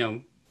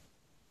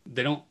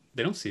they don't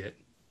see it.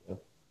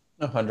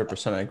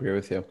 100%, I agree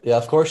with you. Yeah,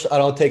 of course, I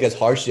don't take as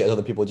harshly as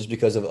other people, just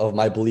because of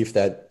my belief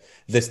that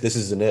this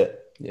isn't it.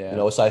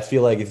 Yeah. So I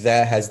feel like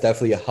that has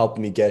definitely helped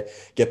me get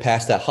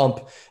past that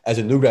hump as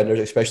a new grad nurse,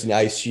 especially in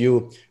the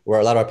ICU,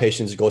 where a lot of our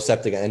patients go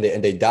septic and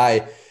they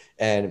die.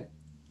 And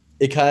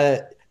it kind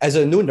of, as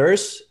a new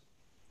nurse,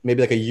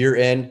 maybe like a year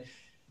in,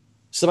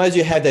 sometimes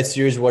you have that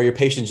series where your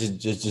patients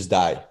just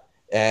die.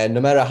 And no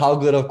matter how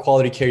good of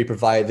quality care you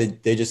provide,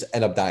 they just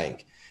end up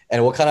dying.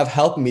 And what kind of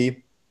helped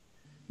me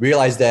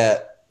realize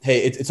that,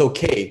 hey, it's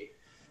okay.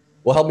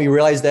 What helped me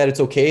realize that it's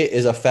okay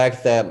is a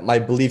fact that my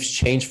beliefs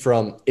changed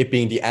from it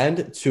being the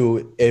end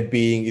to it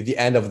being the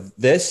end of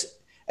this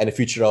and the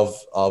future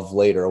of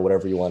later, or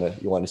whatever you want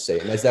to say.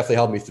 And that's definitely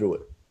helped me through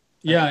it.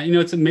 Yeah,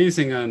 it's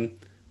amazing.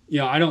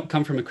 I don't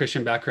come from a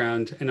Christian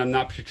background, and I'm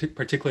not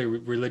particularly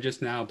religious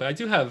now, but I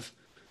do have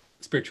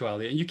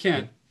spirituality. And you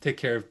can't take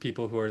care of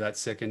people who are that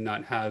sick and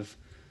not have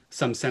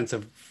some sense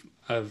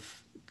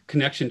of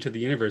connection to the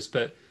universe.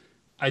 But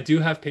I do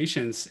have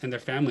patients and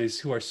their families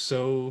who are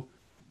so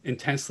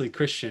intensely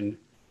Christian,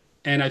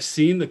 and I've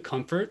seen the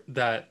comfort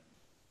that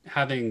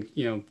having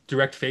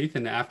direct faith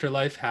in the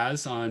afterlife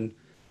has on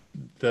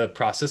the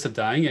process of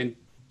dying. And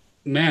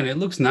man, it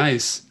looks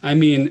nice. I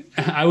mean,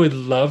 I would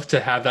love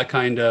to have that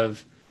kind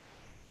of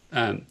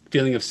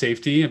feeling of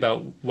safety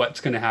about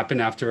what's going to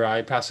happen after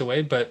I pass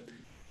away, but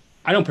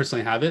I don't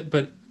personally have it.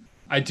 But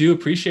I do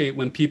appreciate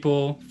when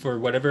people, for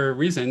whatever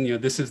reason,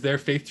 this is their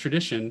faith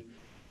tradition,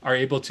 are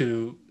able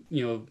to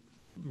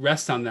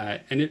rest on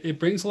that, and it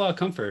brings a lot of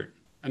comfort.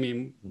 I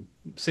mean,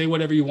 say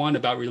whatever you want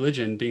about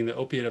religion being the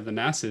opiate of the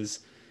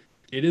masses.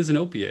 It is an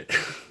opiate.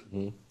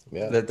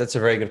 Yeah, that's a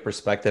very good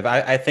perspective.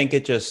 I think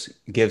it just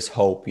gives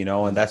hope,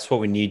 and that's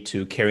what we need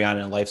to carry on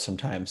in life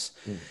sometimes.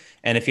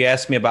 And if you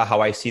ask me about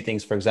how I see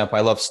things, for example,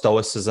 I love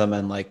Stoicism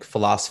and like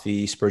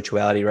philosophy,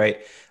 spirituality,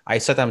 right? I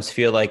sometimes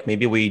feel like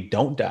maybe we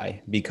don't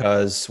die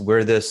because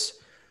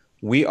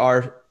we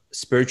are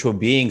spiritual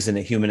beings in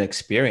a human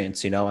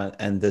experience,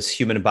 and this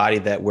human body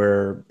that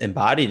we're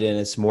embodied in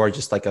is more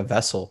just like a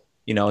vessel.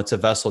 It's a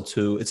vessel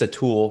it's a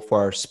tool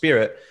for our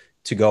spirit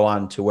to go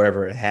on to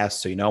wherever it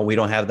has to. We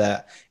don't have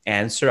that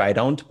answer. I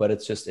don't, but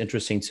it's just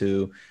interesting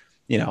to,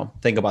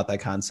 think about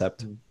that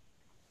concept.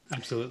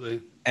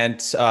 Absolutely.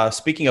 And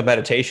speaking of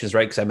meditations,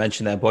 right? Because I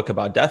mentioned that book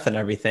about death and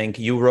everything.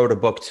 You wrote a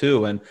book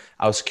too, and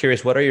I was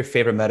curious, what are your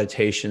favorite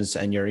meditations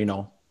and your,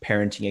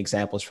 parenting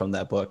examples from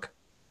that book?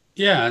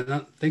 Yeah,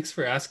 no, thanks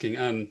for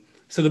asking.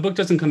 So the book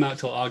doesn't come out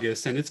till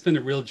August, and it's been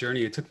a real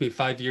journey. It took me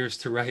 5 years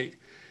to write,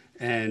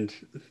 and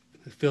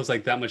it feels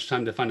like that much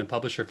time to find a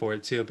publisher for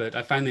it too, but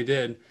I finally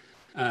did.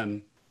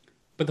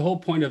 But the whole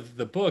point of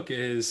the book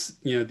is,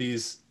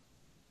 these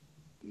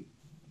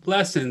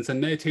lessons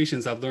and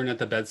meditations I've learned at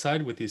the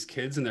bedside with these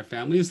kids and their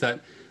families that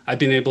I've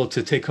been able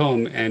to take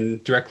home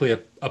and directly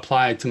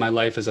apply to my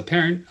life as a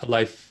parent,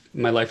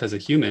 my life as a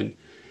human.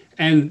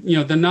 And,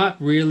 they're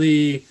not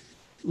really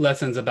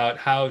lessons about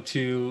how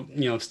to,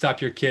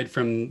 stop your kid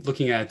from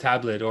looking at a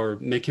tablet or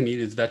make him eat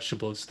his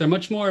vegetables. They're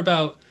much more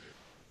about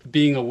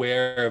being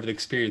aware of the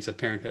experience of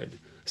parenthood.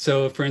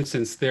 So, for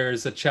instance,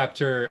 there's a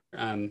chapter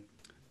in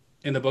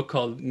the book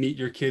called Meet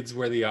Your Kids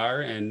Where They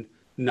Are and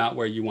Not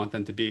Where You Want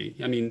Them to Be.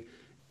 I mean,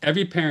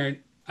 every parent,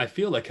 I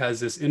feel like, has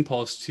this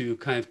impulse to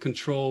kind of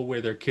control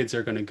where their kids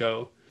are going to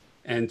go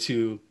and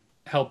to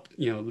help,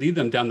 lead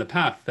them down the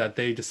path that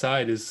they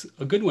decide is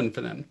a good one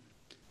for them.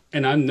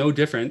 And I'm no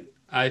different.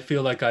 I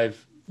feel like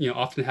I've,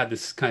 often had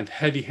this kind of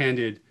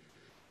heavy-handed,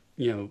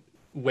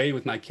 way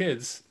with my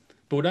kids.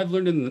 But what I've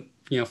learned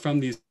from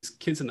these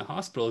kids in the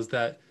hospital is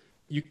that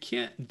you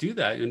can't do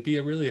that and be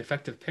a really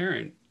effective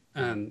parent.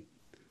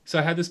 So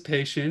I had this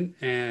patient,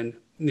 and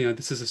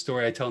this is a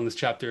story I tell in this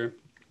chapter.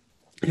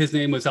 His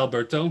name was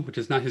Alberto, which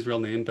is not his real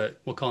name,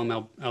 but we'll call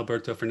him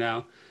Alberto for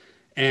now.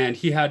 And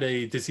he had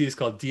a disease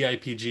called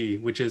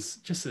DIPG, which is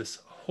just this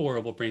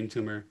horrible brain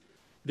tumor.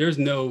 There's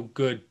no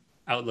good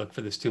outlook for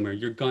this tumor.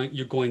 You're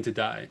going to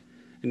die.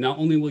 And not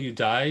only will you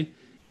die,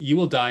 you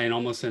will die in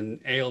almost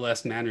an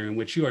ALS manner in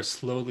which you are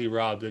slowly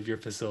robbed of your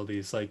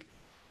facilities. Like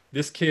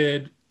this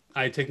kid,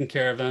 I had taken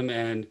care of him,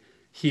 and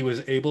he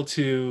was able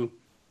to,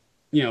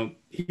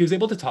 he was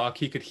able to talk,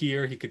 he could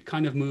hear, he could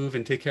kind of move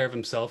and take care of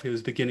himself. He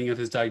was beginning of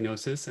his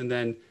diagnosis. And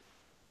then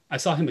I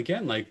saw him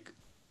again, like,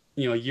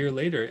 a year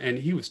later, and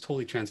he was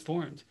totally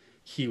transformed.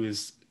 He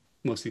was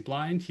mostly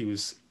blind. He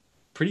was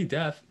pretty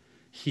deaf.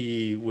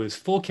 He was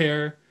full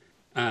care.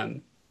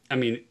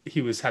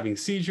 He was having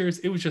seizures.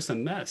 It was just a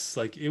mess.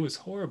 Like, it was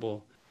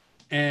horrible.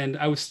 And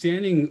I was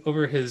standing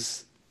over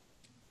his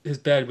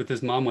bed with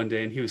his mom one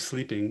day, and he was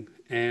sleeping,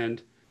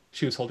 and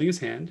she was holding his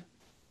hand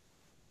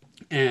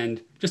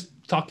and just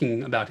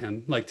talking about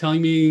him, like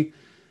telling me,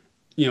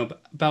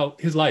 about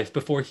his life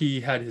before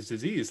he had his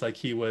disease. Like,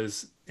 he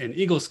was an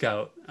Eagle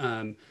Scout.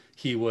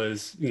 He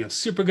was,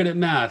 super good at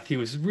math. He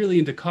was really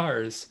into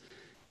cars.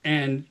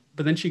 But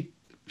then she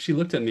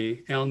looked at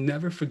me, and I'll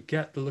never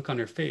forget the look on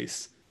her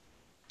face.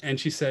 And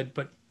she said,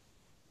 "But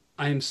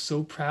I am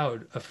so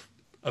proud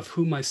of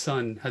who my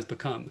son has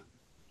become.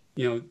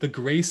 The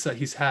grace that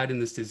he's had in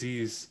this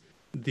disease,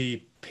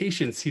 the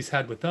patience he's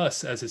had with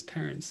us as his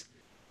parents."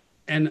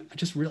 And I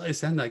just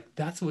realized then, like,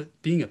 that's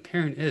what being a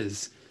parent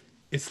is.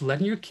 It's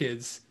letting your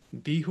kids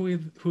be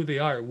who they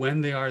are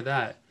when they are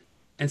that,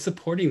 and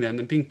supporting them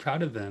and being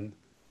proud of them.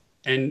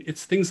 And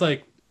it's things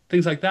like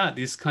that,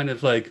 these kind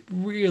of like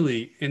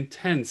really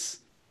intense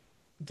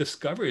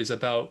discoveries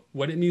about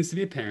what it means to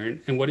be a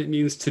parent and what it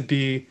means to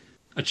be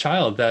a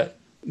child that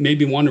made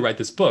me want to write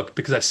this book,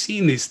 because I've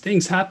seen these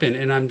things happen,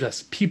 and I'm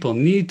just, people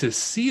need to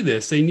see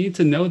this. They need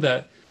to know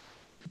that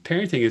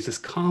parenting is this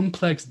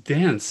complex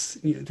dance.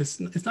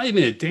 It's not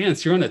even a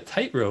dance. You're on a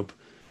tightrope.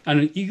 And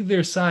on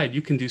either side,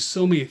 you can do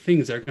so many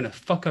things that are going to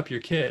fuck up your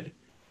kid.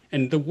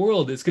 And the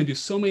world is going to do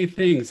so many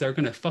things that are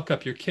going to fuck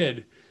up your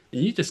kid.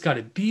 And you just got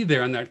to be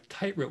there on that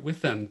tightrope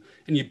with them.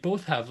 And you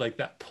both have like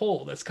that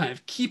pole that's kind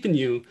of keeping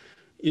you,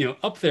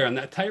 up there on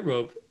that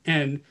tightrope.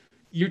 And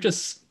you're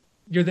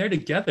there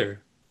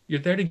together. You're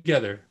there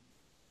together.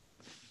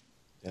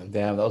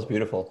 Damn, that was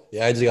beautiful.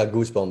 Yeah, I just got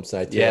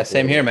goosebumps. Yeah,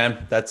 same here,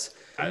 man. I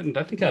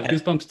think I have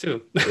goosebumps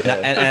too. Yeah,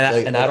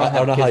 and I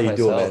don't know how you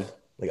do it, man.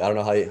 Like, I don't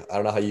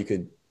know how you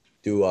could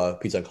do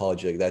pizza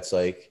oncology. Like, that's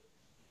like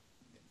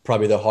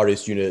probably the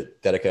hardest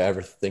unit that I could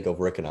ever think of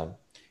working on.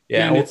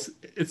 Yeah, and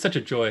it's such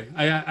a joy.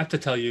 I have to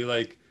tell you,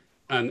 like,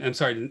 I'm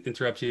sorry to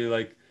interrupt you.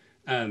 Like,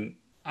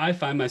 I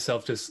find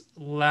myself just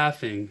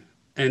laughing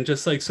and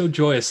just like so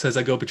joyous as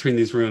I go between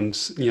these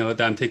rooms,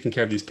 that I'm taking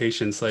care of these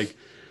patients. Like,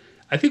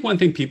 I think one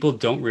thing people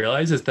don't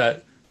realize is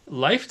that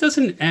life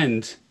doesn't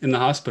end in the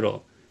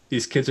hospital.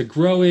 These kids are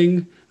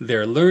growing,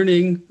 they're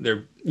learning,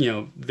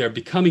 they're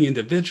becoming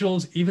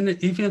individuals. Even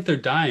if they're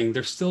dying,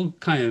 they're still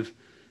kind of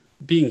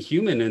being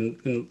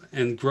human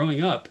and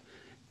growing up.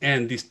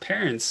 And these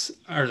parents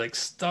are like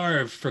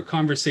starved for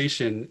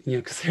conversation,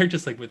 because they're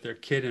just like with their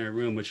kid in a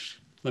room, which,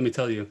 let me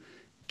tell you,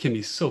 can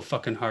be so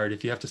fucking hard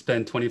if you have to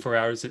spend 24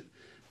 hours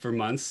for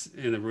months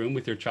in a room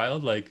with your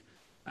child. Like,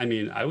 I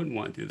mean, I wouldn't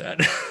want to do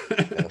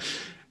that.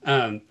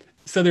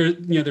 So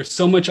there's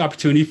so much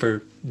opportunity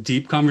for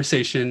deep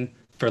conversation,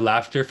 for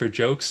laughter, for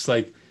jokes.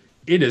 Like,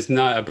 it is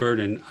not a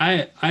burden.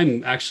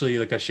 I'm actually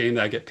like ashamed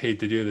that I get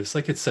paid to do this.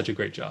 Like, it's such a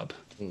great job.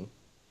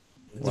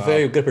 It's a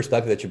very good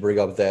perspective that you bring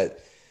up, that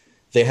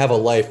they have a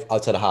life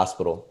outside the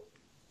hospital,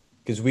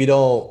 because we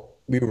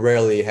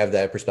rarely have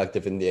that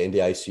perspective in the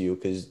ICU,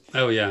 because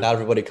not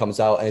everybody comes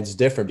out, and it's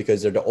different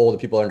because they're the older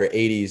people in their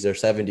 80s, their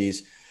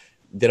 70s.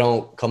 They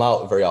don't come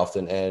out very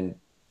often. And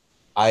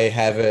I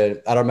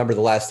don't remember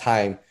the last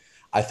time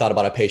I thought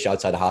about a patient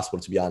outside the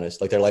hospital, to be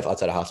honest, like their life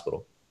outside the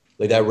hospital.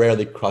 Like, that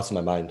rarely crosses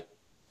my mind.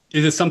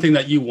 Is it something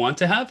that you want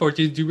to have, or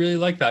do you really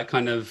like that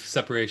kind of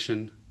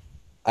separation?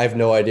 I have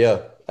no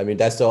idea. I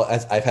mean,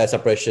 I've had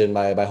separation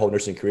my whole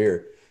nursing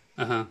career.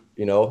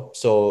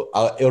 So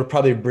it would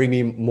probably bring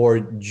me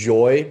more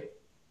joy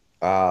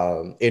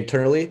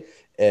internally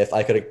if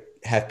I could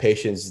have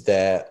patients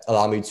that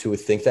allow me to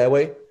think that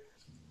way.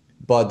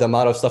 But the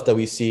amount of stuff that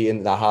we see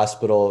in the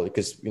hospital,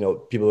 because,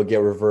 people would get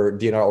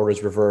DNR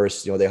orders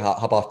reversed, they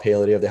hop off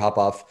palliative, they hop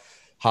off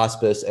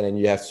hospice, and then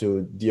you have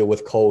to deal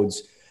with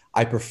codes.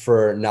 I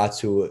prefer not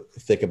to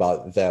think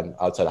about them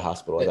outside the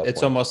hospital at that It's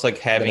point. almost like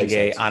having makes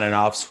a sense. on and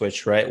off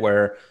switch, right?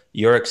 Where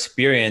your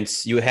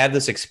experience, you have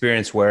this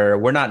experience where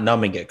we're not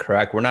numbing it,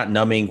 correct? We're not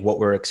numbing what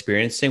we're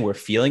experiencing, we're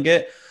feeling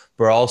it.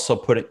 We're also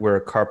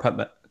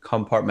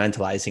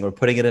compartmentalizing, we're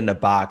putting it in a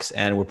box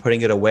and we're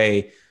putting it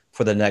away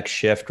for the next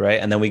shift, right?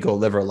 And then we go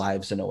live our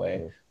lives in a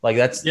way. Like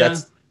Yeah.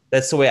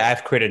 that's the way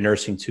I've created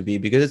nursing to be,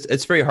 because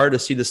it's very hard to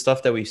see the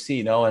stuff that we see,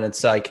 you know. And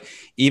it's like,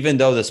 even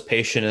though this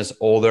patient is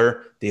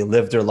older, they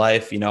lived their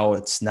life, you know,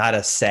 it's not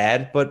as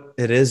sad, but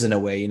it is in a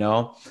way, you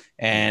know.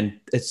 And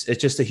it's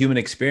just a human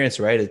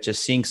experience, right? It's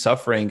just seeing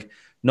suffering,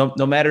 no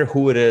matter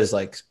who it is.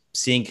 Like,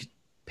 seeing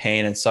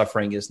pain and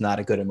suffering is not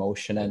a good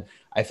emotion. And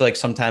I feel like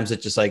sometimes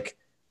it just like,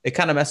 it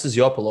kind of messes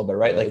you up a little bit,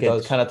 right? Yeah, Like, it it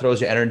does. kind of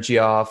throws your energy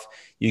off.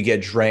 You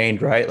get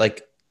drained, right?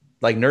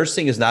 Like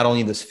nursing is not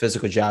only this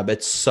physical job,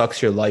 it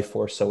sucks your life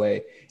force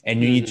away,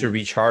 and you need to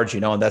recharge, you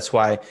know. And that's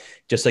why,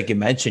 just like you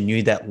mentioned, you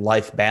need that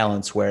life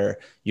balance where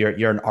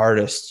you're an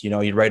artist, you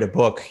know, you write a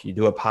book, you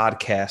do a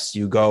podcast,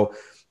 you go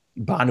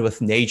bond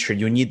with nature.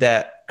 You need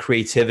that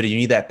creativity, you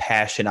need that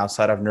passion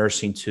outside of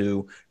nursing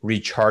to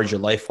recharge your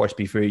life force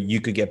before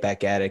you could get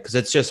back at it, because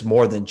it's just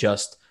more than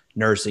just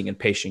nursing and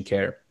patient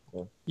care.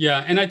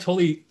 Yeah, and I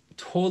totally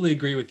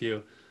agree with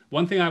you.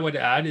 One thing I would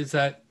add is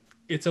that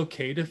it's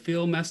okay to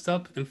feel messed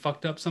up and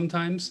fucked up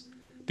sometimes,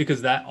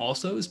 because that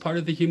also is part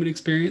of the human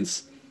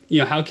experience. You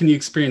know, how can you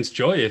experience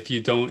joy if you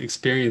don't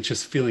experience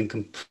just feeling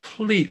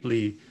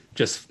completely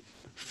just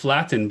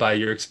flattened by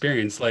your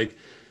experience? Like,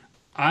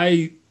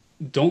 I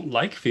don't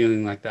like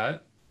feeling like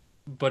that,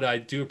 but I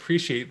do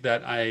appreciate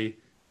that I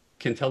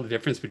can tell the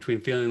difference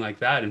between feeling like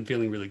that and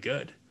feeling really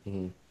good.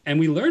 And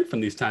we learn from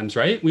these times,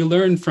 right? We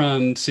learn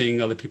from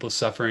seeing other people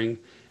suffering,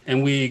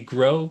 and we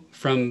grow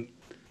from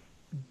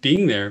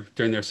being there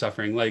during their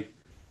suffering. Like,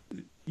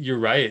 you're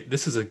right.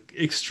 This is an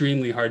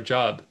extremely hard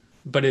job,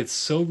 but it's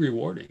so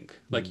rewarding.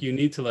 Like, you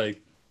need to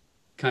like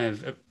kind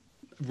of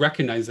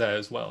recognize that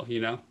as well,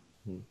 you know?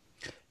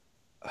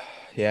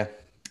 Yeah.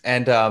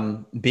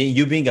 And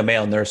being a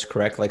male nurse,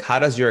 correct? Like, how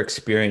does your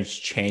experience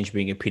change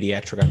being a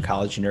pediatric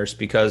oncology nurse?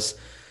 Because,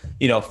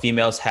 you know,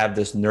 females have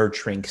this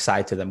nurturing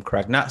side to them,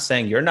 correct? Not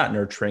saying you're not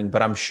nurturing,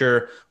 but I'm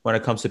sure when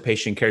it comes to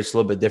patient care, it's a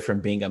little bit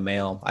different being a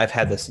male. I've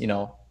had this, you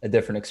know, a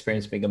different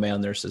experience being a male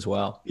nurse as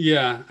well.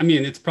 Yeah. I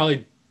mean, it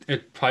probably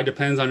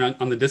depends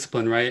on the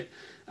discipline, right?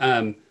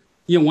 Um,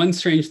 you know, one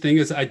strange thing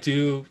is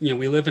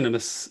we live in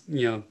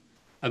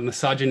a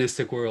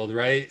misogynistic world,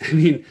 right? I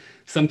mean,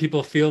 some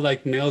people feel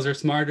like males are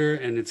smarter,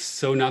 and it's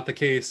so not the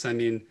case. I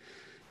mean,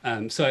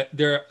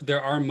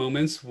 there are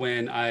moments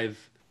when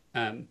I've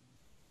um,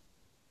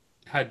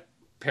 had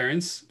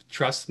parents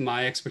trust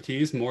my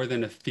expertise more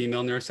than a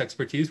female nurse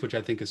expertise, which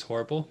I think is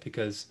horrible,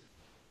 because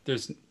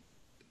there's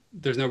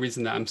there's no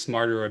reason that I'm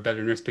smarter or a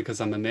better nurse because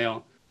I'm a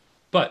male.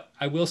 But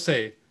I will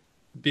say,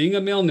 being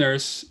a male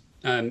nurse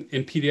in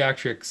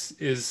pediatrics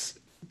is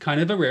kind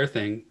of a rare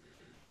thing,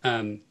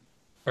 um,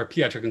 or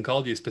pediatric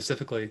oncology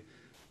specifically.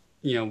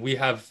 You know, we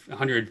have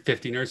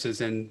 150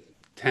 nurses, and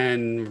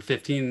 10 or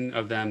 15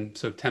 of them,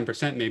 so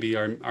 10% maybe,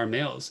 are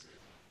males.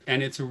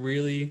 And it's a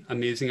really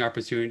amazing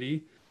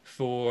opportunity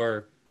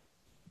for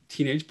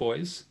teenage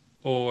boys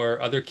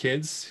or other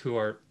kids who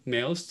are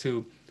males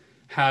to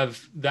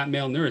have that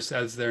male nurse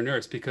as their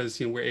nurse, because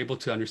we're able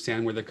to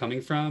understand where they're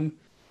coming from.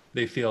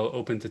 They feel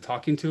open to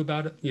talking to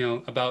about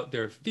it, about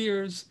their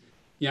fears.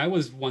 I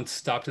was once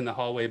stopped in the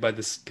hallway by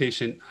this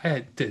patient.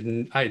 I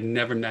had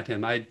never met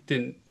him. I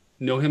didn't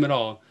know him at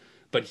all,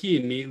 but he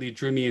immediately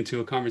drew me into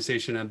a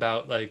conversation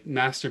about like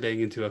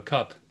masturbating into a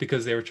cup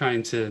because they were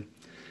trying to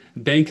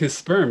bank his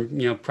sperm,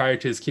 prior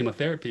to his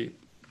chemotherapy.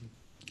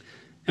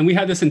 And we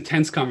had this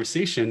intense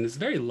conversation, this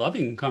very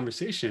loving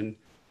conversation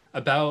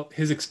about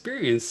his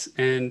experience,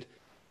 and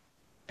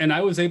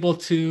I was able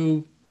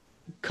to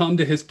come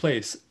to his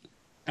place.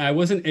 I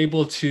wasn't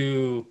able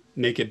to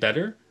make it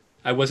better.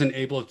 I wasn't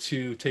able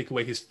to take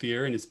away his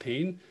fear and his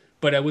pain,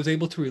 but I was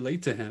able to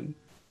relate to him.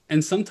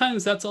 And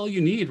sometimes that's all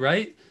you need,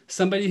 right?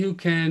 Somebody who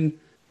can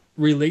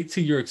relate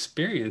to your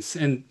experience.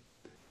 And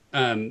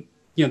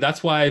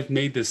that's why I've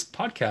made this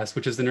podcast,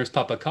 which is the Nurse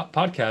Papa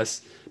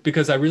podcast,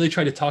 because I really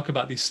try to talk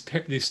about these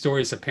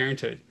stories of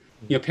parenthood.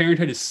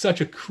 Parenthood is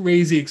such a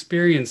crazy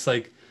experience.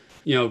 Like,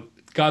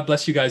 God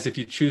bless you guys if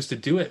you choose to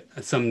do it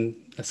at some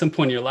point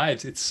in your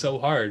lives. It's so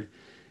hard,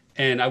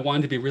 and I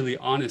wanted to be really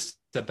honest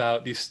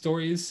about these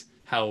stories,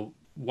 how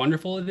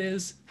wonderful it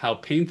is, how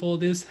painful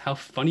it is, how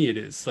funny it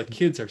is. Like,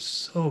 kids are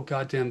so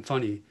goddamn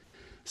funny.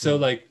 So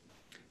like,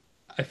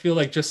 I feel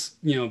like just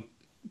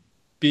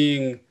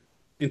being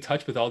in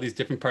touch with all these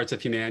different parts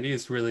of humanity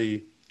is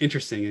really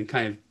interesting, and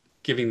kind of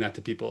giving that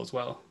to people as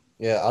well.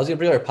 Yeah, I was gonna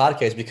bring our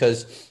podcast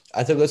because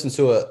I took a listen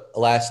to it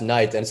last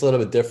night, and it's a little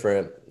bit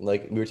different.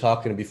 Like we were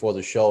talking before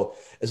the show,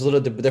 it's a little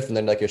bit different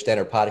than like your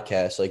standard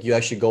podcast. Like you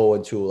actually go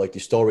into like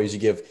these stories, you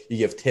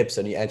give tips,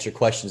 and you answer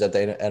questions at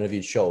the end of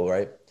each show,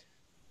 right?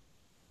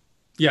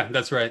 Yeah,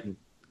 that's right.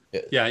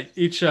 Yeah. Yeah,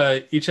 each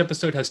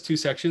episode has two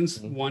sections.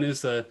 One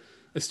is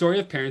a story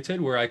of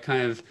parenthood where I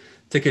kind of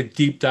take a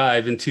deep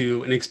dive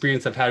into an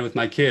experience I've had with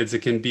my kids. It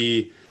can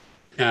be,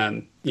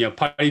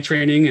 potty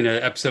training in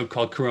an episode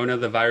called Corona,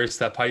 the virus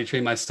that potty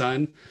trained my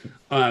son,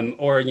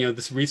 or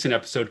this recent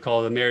episode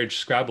called The Marriage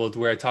Scrabbled,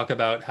 where I talk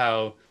about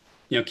how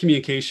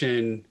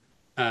communication,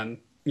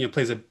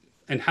 plays a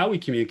and how we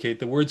communicate,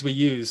 the words we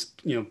use,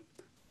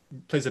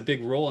 plays a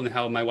big role in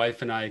how my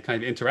wife and I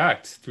kind of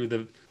interact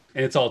and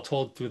it's all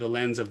told through the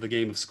lens of the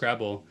game of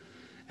Scrabble.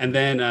 And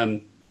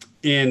then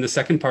in the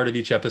second part of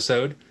each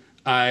episode,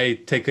 I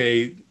take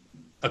a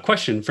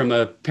question from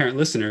a parent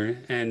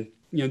listener and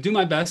do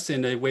my best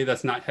in a way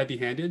that's not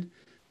heavy-handed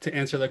to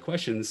answer their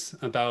questions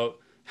about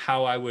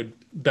how I would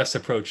best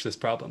approach this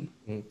problem.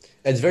 And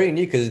it's very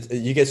neat because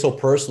you get so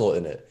personal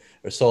in it.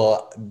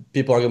 So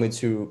people are going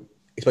to,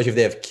 especially if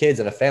they have kids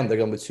and a family,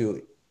 they're going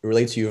to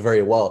relate to you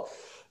very well.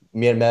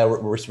 Me and Matt,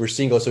 we're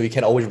single, so we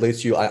can't always relate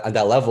to you on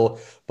that level.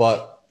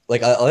 But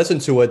like I listen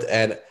to it,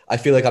 and I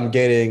feel like I'm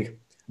getting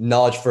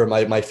knowledge for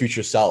my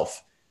future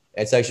self.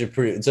 And it's actually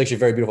a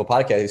very beautiful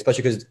podcast,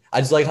 especially because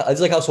I just like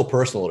how so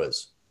personal it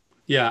is.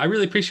 Yeah, I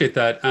really appreciate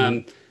that.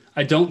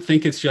 I don't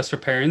think it's just for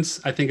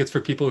parents. I think it's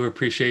for people who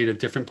appreciate a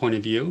different point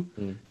of view,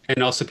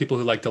 and also people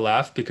who like to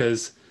laugh,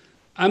 because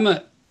I'm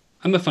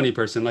a funny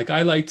person. Like,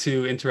 I like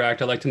to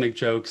interact. I like to make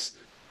jokes.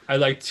 I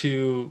like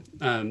to,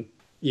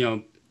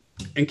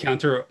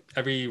 encounter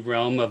every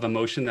realm of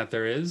emotion that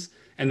there is.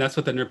 And that's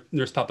what the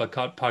Nurse Papa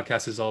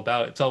podcast is all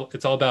about.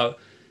 It's all about,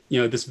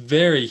 this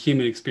very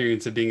human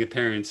experience of being a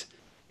parent,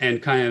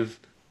 and kind of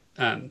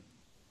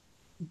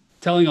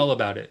telling all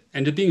about it,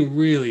 and to being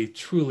really,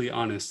 truly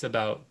honest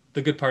about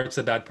the good parts,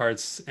 the bad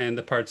parts, and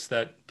the parts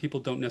that people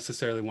don't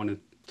necessarily want to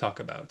talk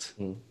about.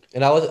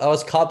 And I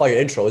was caught by your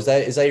intro. Is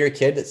that your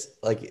kid? It's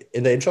like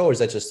in the intro, or is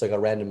that just like a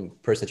random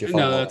person that you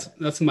follow? No,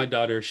 that's my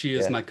daughter. She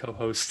is my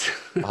co-host.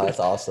 Oh, that's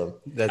awesome.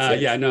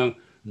 Yeah, no.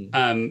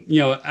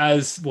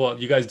 As well,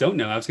 you guys don't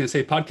know, I was going to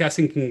say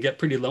podcasting can get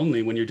pretty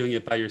lonely when you're doing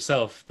it by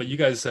yourself, but you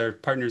guys are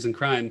partners in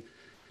crime.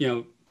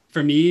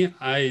 For me,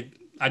 I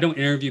don't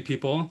interview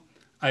people.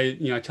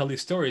 I tell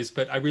these stories,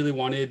 but I really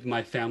wanted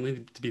my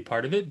family to be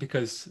part of it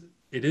because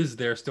it is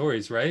their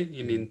stories, right?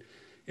 I mean,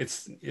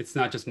 it's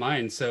not just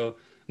mine. So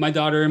my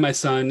daughter and my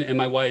son and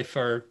my wife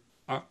are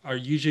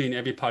usually in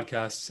every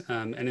podcast,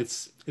 and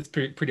it's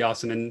pretty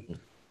awesome. And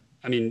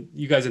I mean,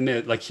 you guys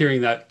admit, like,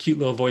 hearing that cute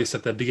little voice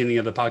at the beginning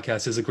of the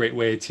podcast is a great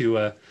way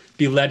to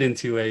be led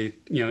into a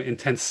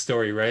intense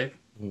story, right?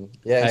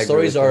 Yeah, and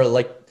stories are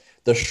like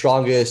the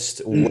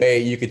strongest way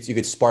you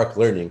could spark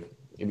learning.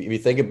 If you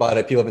think about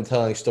it, people have been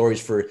telling stories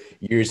for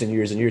years and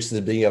years and years since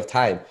the beginning of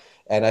time.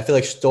 And I feel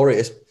like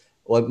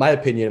in my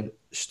opinion,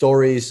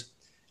 stories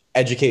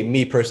educate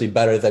me personally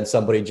better than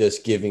somebody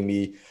just giving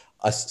me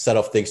a set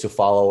of things to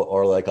follow,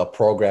 or like a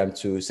program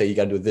to say you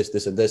got to do this,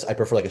 this, and this. I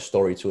prefer like a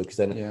story to it, because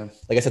then,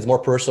 like I said, it's more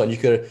personal, and you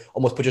could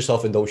almost put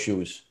yourself in those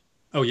shoes.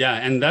 Oh yeah,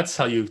 and that's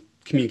how you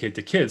communicate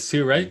to kids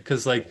too, right?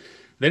 Because like,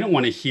 they don't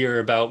want to hear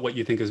about what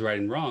you think is right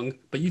and wrong,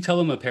 but you tell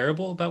them a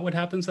parable about what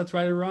happens that's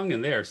right or wrong,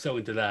 and they are so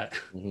into that.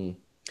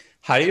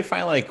 How do you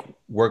find like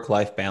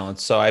work-life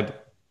balance? So I'm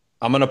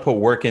going to put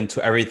work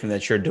into everything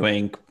that you're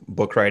doing,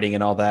 book writing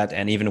and all that,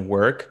 and even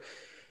work.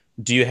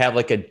 Do you have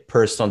like a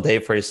personal day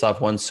for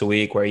yourself once a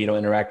week where you don't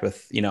interact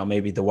with,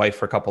 maybe the wife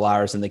for a couple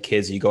hours and the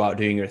kids, you go out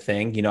doing your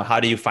thing? How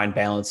do you find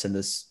balance in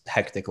this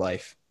hectic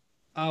life?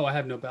 Oh, I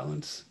have no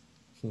balance.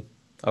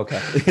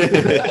 Okay.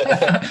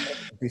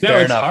 No,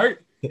 it's hard.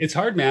 It's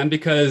hard, man,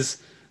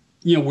 because,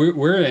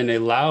 we're in a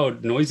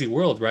loud, noisy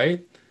world,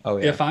 right? Oh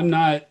yeah.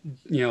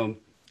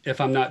 If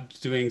I'm not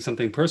doing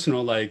something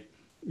personal, like,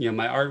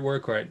 my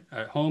artwork, or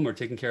at home, or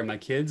taking care of my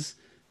kids,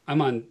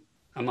 I'm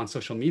on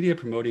social media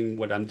promoting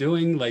what I'm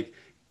doing. Like,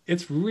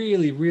 it's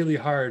really, really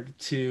hard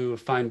to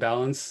find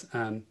balance.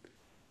 I'm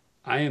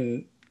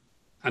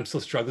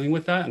still struggling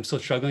with that. I'm still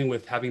struggling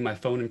with having my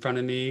phone in front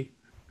of me,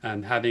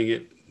 and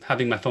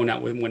having my phone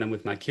out when I'm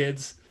with my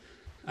kids.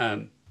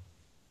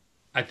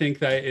 I think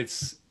that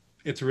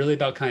it's really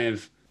about kind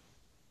of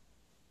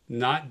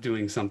not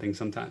doing something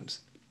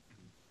sometimes,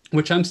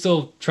 which I'm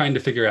still trying to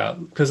figure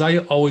out, because I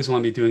always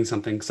want to be doing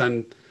something, because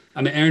I'm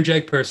an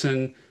energetic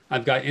person.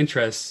 I've got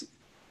interests.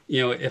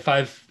 If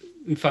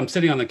I'm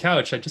sitting on the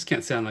couch, I just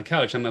can't sit on the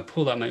couch. I'm going to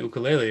pull out my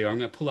ukulele, or I'm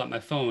going to pull out my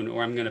phone,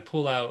 or I'm going to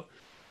pull out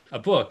a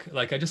book.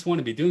 Like, I just want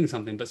to be doing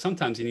something, but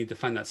sometimes you need to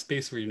find that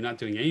space where you're not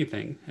doing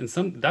anything. And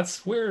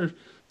that's where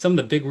some of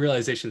the big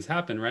realizations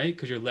happen, right?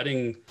 Because you're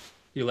letting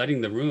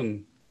the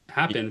room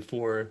happen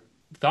for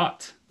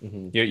thought.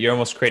 You're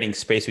almost creating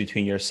space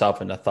between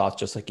yourself and the thoughts,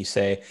 just like you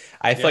say.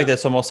 I feel like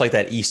that's almost like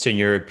that Eastern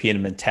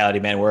European mentality,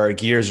 man, where our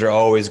gears are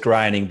always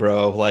grinding,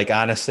 bro. Like,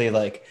 honestly,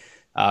 like,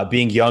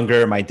 being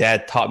younger, my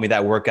dad taught me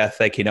that work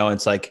ethic.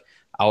 It's like,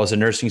 I was in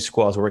nursing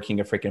school, I was working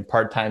a freaking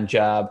part-time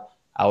job,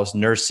 I was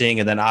nursing,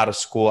 and then out of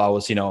school, I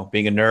was,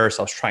 being a nurse,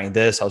 I was trying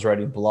this, I was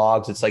writing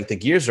blogs. It's like the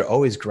gears are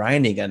always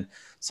grinding, and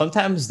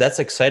sometimes that's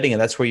exciting,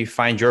 and that's where you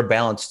find your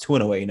balance too,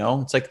 in a way.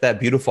 It's like that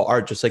beautiful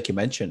art, just like you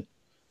mentioned.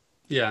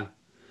 Yeah,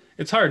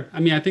 it's hard. I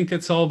mean, I think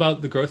it's all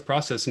about the growth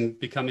process and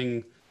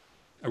becoming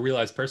a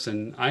realized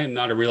person. I am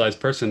not a realized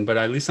person, but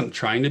at least I'm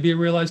trying to be a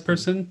realized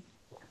person.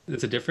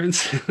 It's a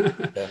difference.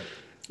 Yeah.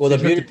 Well, You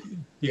the just have beauty, to,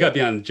 you got yeah, to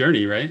be on the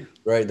journey, right?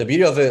 right. The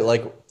beauty of it,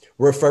 like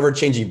we're forever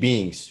changing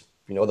beings.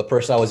 You know, the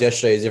person I was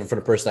yesterday is different from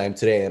the person I am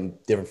today, and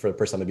different from the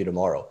person I'm gonna be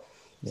tomorrow.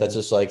 So that's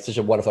just like such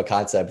a wonderful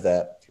concept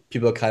that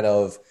people kind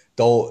of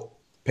don't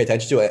pay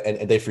attention to it,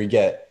 and they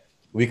forget.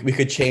 We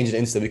could change an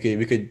instant.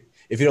 We could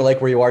if you don't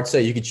like where you are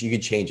today, you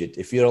could change it.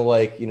 If you don't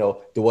like, you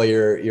know, the way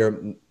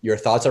your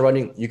thoughts are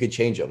running, you could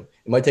change them.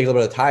 It might take a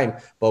little bit of time,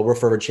 but we're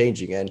forever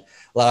changing. And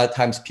a lot of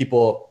times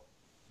people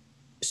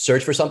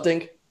search for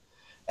something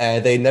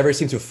and they never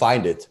seem to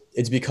find it.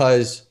 It's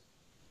because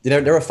they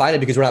never find it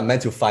because we're not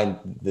meant to find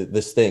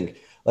this thing.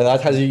 Like a lot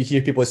of times you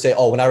hear people say,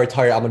 "Oh, when I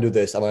retire, I'm gonna do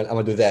this. I'm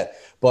gonna do that."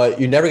 But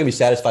you're never gonna be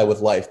satisfied with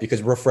life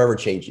because we're forever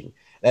changing.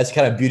 That's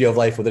kind of beauty of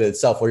life within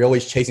itself, where you're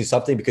always chasing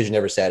something because you're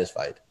never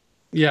satisfied.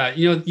 Yeah,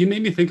 you know, you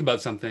made me think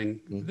about something.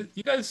 Mm.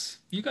 You guys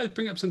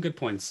bring up some good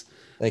points,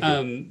 Thank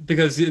you.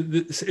 because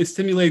it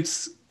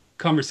stimulates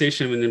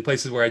conversation in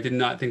places where I did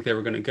not think they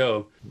were going to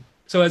go.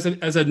 So as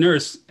a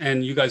nurse,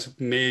 and you guys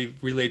may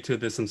relate to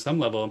this on some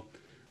level,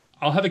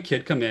 I'll have a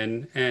kid come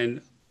in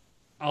and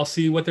I'll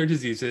see what their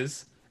disease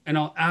is, and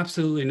I'll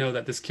absolutely know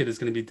that this kid is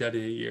going to be dead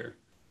in a year.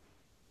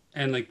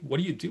 And like, what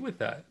do you do with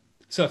that?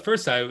 So at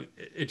first,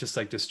 it just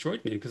like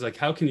destroyed me because like,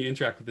 how can you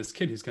interact with this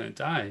kid who's going to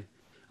die?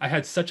 I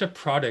had such a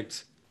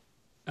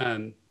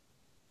um,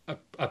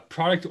 a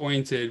product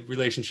oriented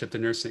relationship to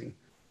nursing.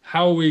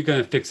 How are we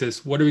going to fix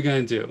this? What are we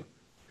going to do?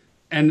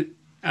 And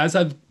as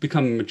I've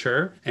become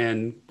mature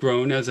and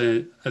grown as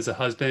a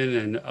husband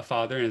and a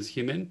father and as a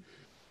human,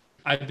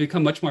 I've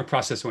become much more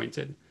process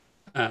oriented.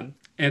 And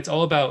it's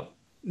all about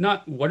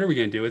not what are we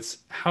going to do? It's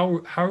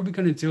how are we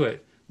going to do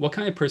it? What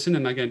kind of person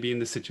am I going to be in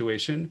this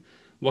situation?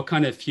 What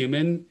kind of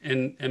human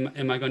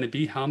am I going to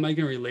be? How am I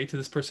going to relate to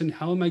this person?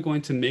 How am I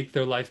going to make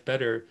their life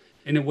better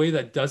in a way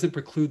that doesn't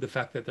preclude the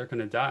fact that they're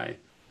going to die?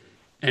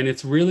 And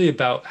it's really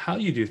about how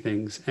you do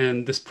things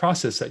and this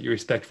process that you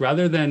respect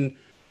rather than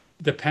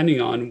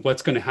depending on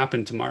what's going to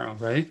happen tomorrow,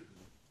 right?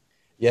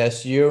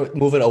 Yes, you're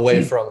moving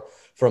away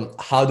from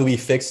how do we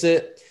fix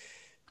it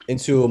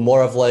into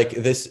more of like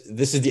this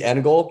is the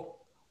end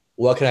goal.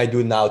 What can I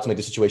do now to make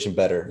the situation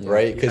better,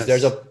 right? Because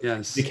Yes.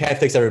 Yes. you can't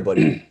fix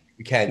everybody.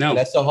 You can't. And No.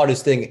 that's the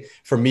hardest thing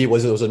for me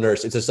was a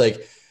nurse. It's just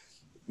like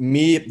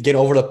me getting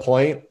over the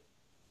point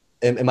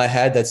in my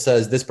head that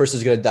says this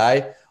person's gonna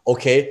die.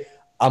 Okay,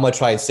 I'm gonna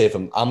try and save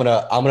him. I'm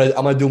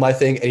gonna do my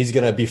thing and he's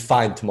gonna be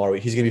fine tomorrow.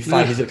 He's gonna be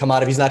fine. He's gonna come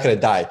out of he's not gonna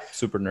die.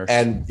 Super nurse.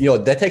 And you know,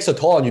 that takes a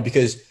toll on you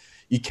because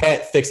you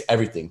can't fix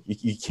everything.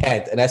 You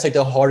can't. And that's like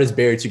the hardest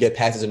barrier to get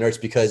past as a nurse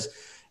because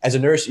as a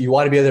nurse, you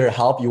want to be able to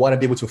help, you want to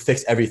be able to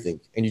fix everything,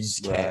 and you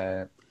just can't.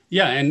 Right.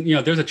 Yeah, and you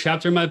know, there's a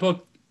chapter in my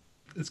book.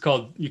 It's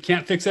called "You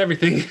Can't Fix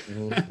Everything,"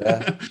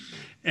 Yeah.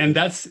 and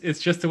it's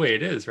just the way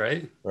it is,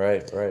 right?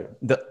 Right.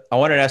 I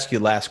wanted to ask you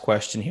last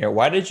question here.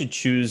 Why did you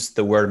choose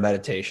the word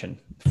meditation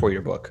for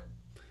your book?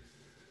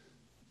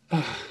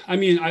 I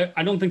mean,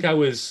 I don't think I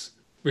was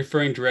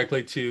referring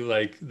directly to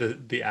like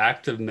the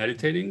act of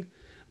meditating,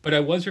 but I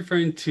was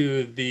referring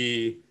to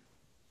the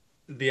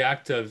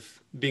act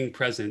of being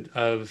present.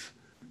 Of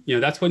you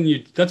know, that's what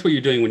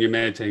you're doing when you're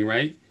meditating,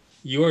 right?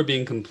 You are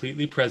being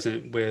completely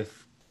present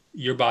with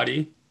your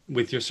body,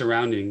 with your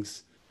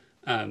surroundings,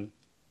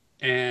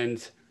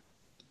 and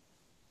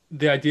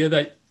the idea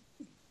that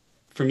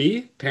for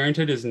me,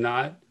 parenthood is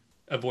not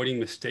avoiding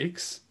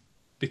mistakes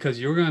because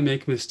you're going to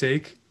make a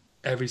mistake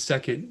every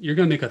second. You're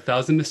going to make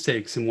 1,000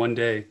 mistakes in one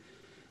day.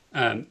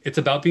 It's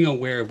about being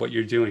aware of what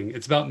you're doing.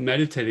 It's about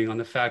meditating on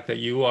the fact that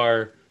you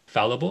are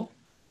fallible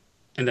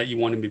and that you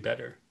want to be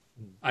better.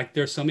 Like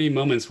there's so many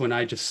moments when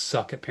I just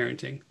suck at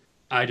parenting.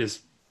 I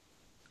just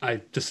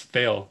I just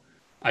fail.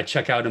 I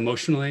check out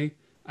emotionally.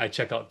 I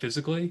check out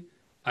physically.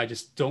 I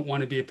just don't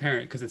want to be a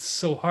parent because it's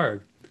so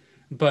hard.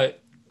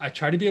 But I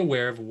try to be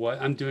aware of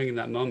what I'm doing in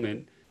that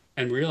moment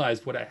and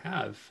realize what I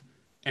have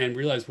and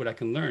realize what I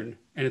can learn.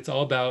 And it's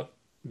all about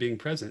being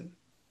present.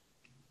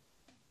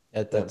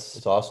 That's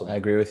It's awesome. I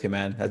agree with you,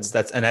 man.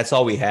 That's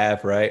all we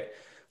have, right?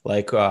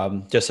 Like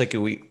just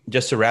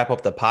to wrap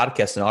up the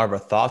podcast and all of our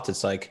thoughts,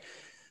 it's like,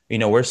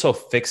 we're so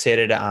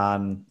fixated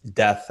on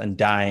death and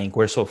dying.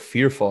 We're so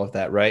fearful of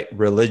that, right?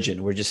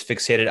 Religion. We're just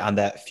fixated on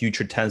that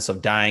future tense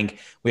of dying.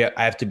 I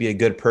have to be a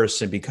good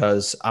person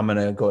because I'm going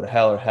to go to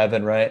hell or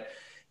heaven, right?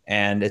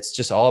 And it's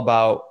just all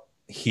about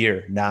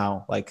here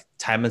now. Like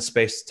time and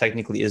space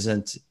technically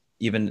isn't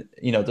even,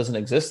 it doesn't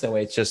exist that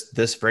way. It's just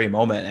this very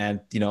moment. And,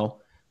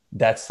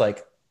 that's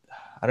like,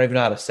 I don't even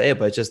know how to say it,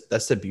 but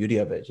that's the beauty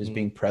of it, just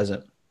being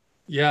present.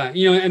 Yeah.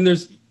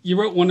 And you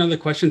wrote one other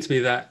question to me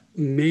that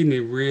made me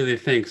really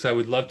think. So I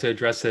would love to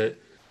address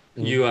it.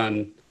 You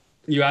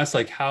asked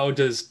like,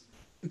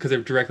 because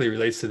it directly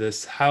relates to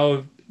this,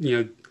 how,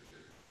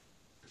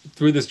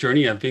 through this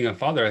journey of being a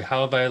father,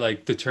 how have I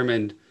like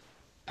determined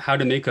how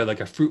to make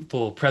a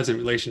fruitful present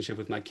relationship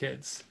with my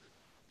kids?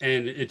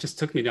 And it just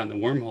took me down the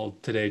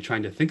wormhole today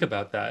trying to think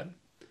about that.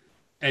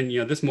 And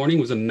this morning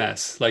was a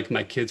mess. Like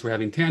my kids were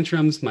having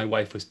tantrums, my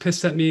wife was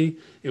pissed at me.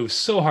 It was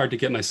so hard to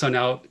get my son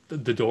out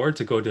the door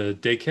to go to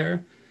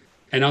daycare.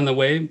 And on the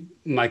way,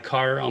 my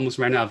car almost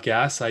ran out of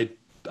gas. I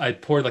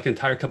poured like an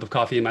entire cup of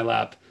coffee in my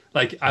lap.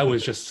 Like I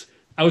was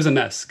a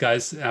mess,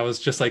 guys. I was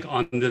just like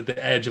on the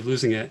edge of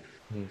losing it.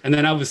 Mhm. And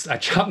then I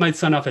dropped my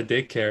son off at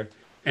daycare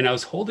and I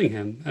was holding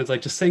him. I was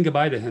like just saying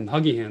goodbye to him,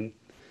 hugging him.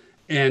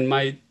 And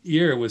my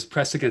ear was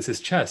pressed against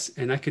his chest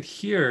and I could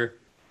hear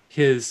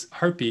his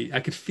heartbeat. I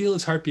could feel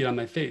his heartbeat on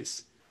my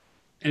face.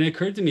 And it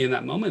occurred to me in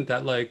that moment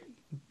that like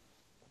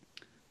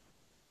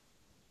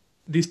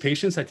these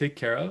patients I take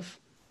care of,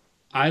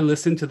 I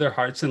listen to their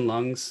hearts and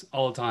lungs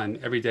all the time,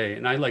 every day.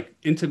 And I like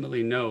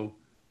intimately know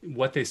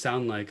what they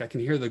sound like. I can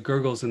hear the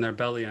gurgles in their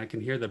belly. I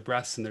can hear the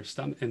breaths in their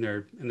stomach, in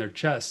their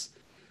chest.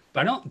 But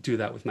I don't do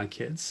that with my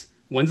kids.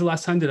 When's the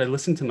last time did I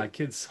listen to my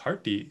kid's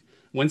heartbeat?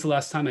 When's the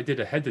last time I did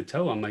a head to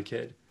toe on my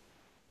kid?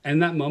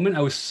 And that moment,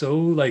 I was so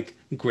like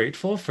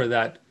grateful for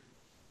that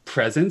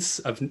presence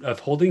of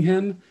holding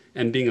him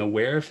and being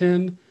aware of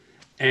him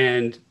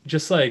and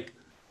just like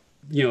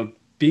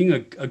being a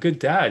good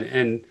dad.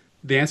 And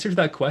the answer to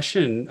that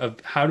question of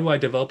how do I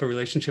develop a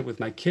relationship with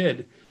my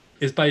kid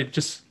is by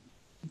just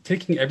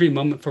taking every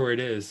moment for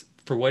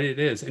what it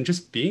is, and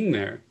just being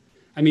there.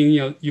 I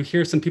mean, you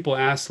hear some people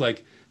ask,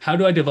 like, how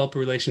do I develop a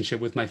relationship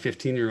with my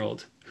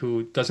 15-year-old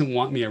who doesn't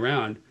want me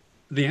around?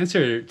 The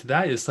answer to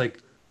that is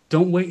like,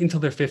 don't wait until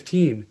they're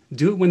 15.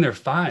 Do it when they're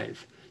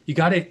 5. You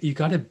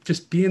gotta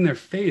just be in their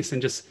face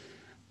and just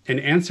and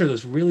answer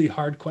those really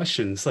hard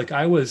questions. Like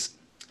I was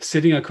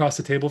sitting across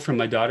the table from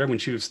my daughter when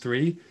she was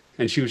 3,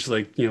 and she was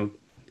like, it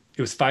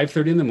was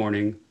 5:30 in the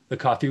morning. The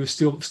coffee was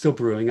still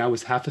brewing. I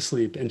was half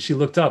asleep, and she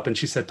looked up and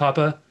she said,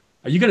 "Papa,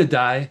 are you gonna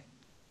die?"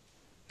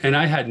 And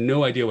I had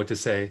no idea what to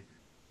say.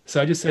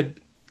 So I just said,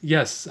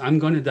 "Yes, I'm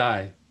going to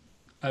die.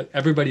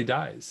 Everybody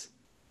dies."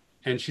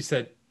 And she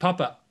said,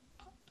 "Papa,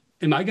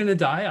 am I going to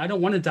die? I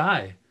don't want to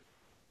die."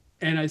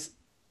 And I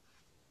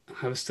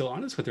was still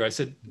honest with her. I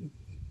said,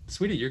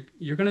 "Sweetie,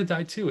 you're going to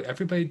die too.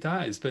 Everybody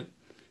dies, but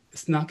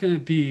it's not going to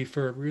be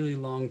for a really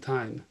long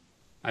time.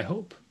 I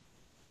hope.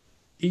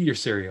 Eat your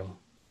cereal."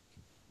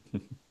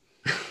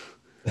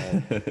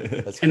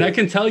 That's And I great.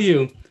 can tell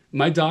you,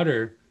 my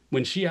daughter,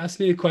 when she asks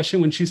me a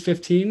question when she's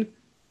 15,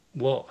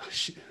 well,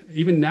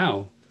 even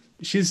now,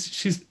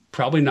 she's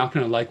probably not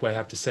going to like what I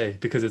have to say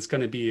because it's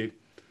going to be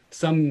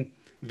some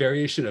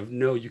variation of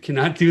no, you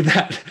cannot do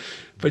that.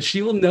 But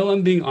she will know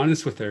I'm being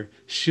honest with her.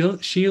 She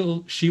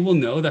will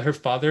know that her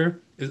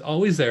father is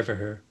always there for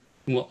her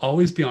and will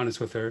always be honest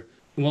with her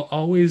and will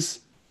always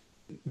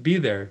be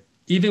there.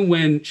 Even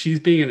when she's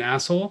being an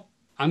asshole,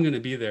 I'm going to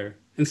be there.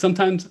 And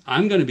sometimes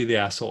I'm going to be the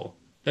asshole.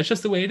 That's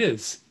just the way it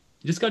is.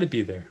 You just got to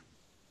be there.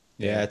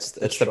 Yeah, Yeah, it's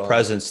that's the strong.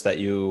 presence that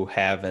you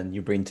have and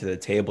you bring to the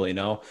table, you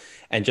know?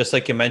 And just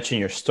like you mentioned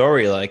your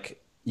story,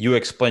 like you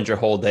explained your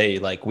whole day,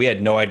 like we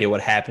had no idea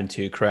what happened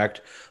to you,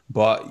 correct?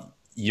 But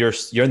you're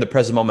in the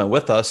present moment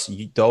with us.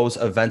 Those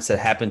events that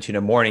happened to you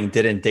in the morning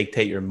didn't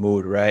dictate your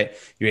mood, right?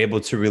 You're able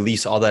to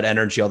release all that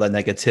energy, all that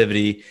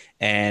negativity,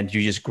 and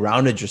you just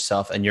grounded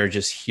yourself and you're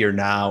just here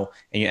now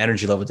and your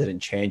energy level didn't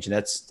change. And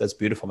that's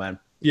beautiful, man.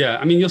 Yeah,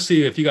 I mean, you'll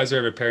see if you guys are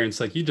ever parents,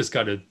 like you just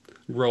got to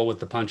roll with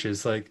the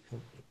punches. Like,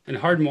 and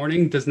hard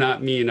morning does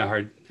not mean a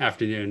hard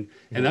afternoon.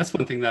 And Mhm. that's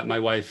one thing that my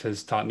wife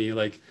has taught me.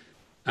 Like,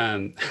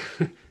 um,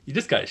 you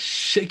just got to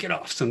shake it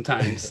off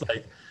sometimes.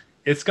 Like,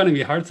 it's going to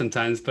be hard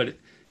sometimes, but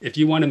if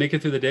you want to make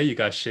it through the day, you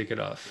got to shake it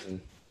off.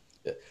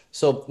 Yeah.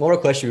 So one more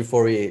question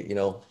before we,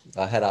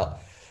 head out.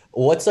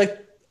 What's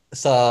like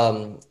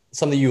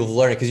something you've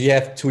learned because you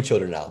have 2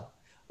 children now,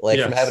 like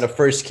from having a Yes.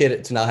 first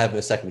kid to now having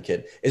a second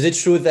kid. Is it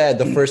true that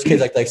the first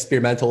kid's like the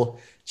experimental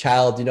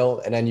child,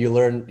 and then you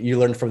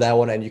learn from that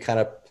one and you kind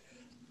of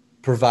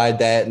provide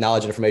that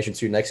knowledge and information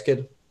to your next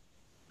kid?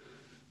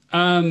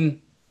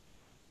 Um,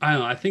 I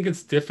don't know. I think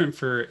it's different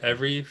for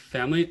every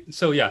family.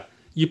 So yeah,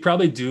 you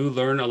probably do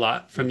learn a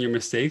lot from your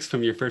mistakes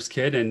from your first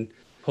kid and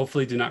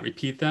hopefully do not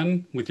repeat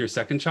them with your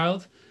second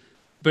child.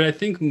 But I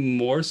think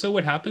more so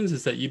what happens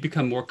is that you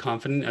become more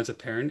confident as a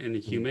parent and a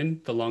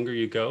human the longer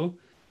you go,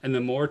 and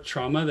the more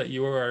trauma that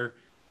you are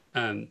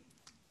um,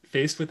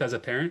 faced with as a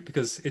parent,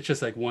 because it's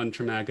just like one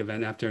traumatic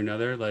event after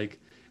another. Like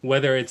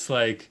whether it's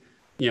like,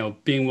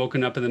 being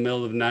woken up in the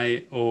middle of the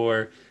night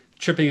or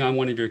tripping on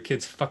one of your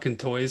kids' fucking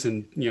toys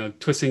and,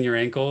 twisting your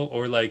ankle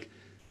or like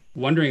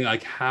wondering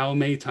like how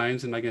many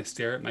times am I going to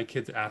stare at my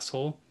kid's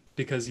asshole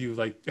because you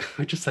like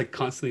are just like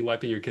constantly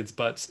wiping your kids'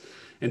 butts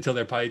until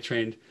they're potty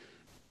trained.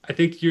 I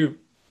think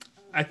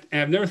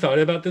I've never thought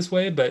about it this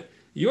way, but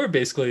you're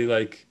basically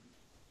like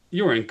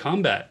you were in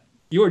combat.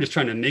 You were just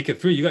trying to make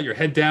it through. You got your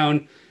head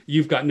down.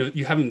 You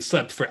haven't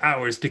slept for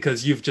hours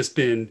because you've just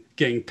been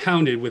getting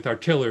pounded with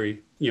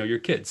artillery, your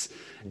kids.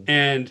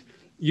 And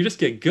you just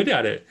get good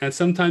at it. And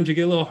sometimes you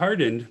get a little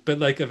hardened, but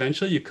like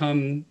eventually you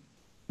come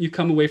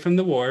away from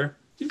the war.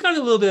 You've got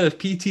a little bit of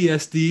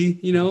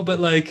PTSD, but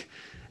like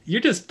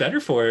you're just better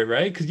for it,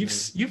 right?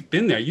 Because you've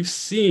been there. You've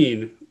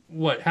seen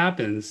what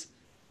happens.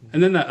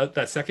 And then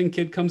that second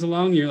kid comes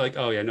along, you're like,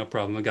 oh yeah, no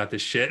problem, I got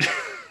this shit.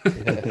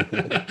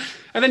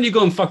 And then you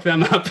go and fuck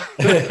them up.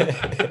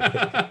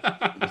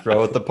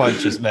 Throw with the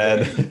punches, man.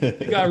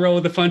 You gotta roll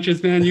with the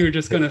punches, man. You're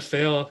just gonna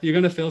fail. You're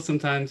gonna fail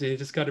sometimes, and you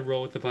just gotta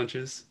roll with the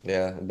punches.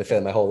 Yeah, I've been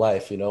failing my whole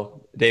life, you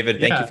know.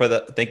 David, Yeah.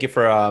 thank you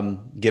for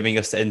giving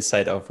us the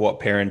insight of what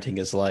parenting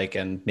is like,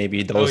 and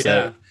maybe Oh those yeah.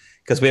 that,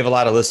 because we have a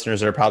lot of listeners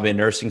that are probably in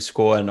nursing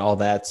school and all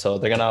that, so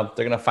they're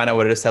gonna find out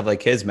what it is to have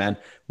like kids, man.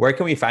 Where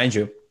can we find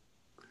you?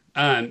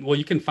 Well,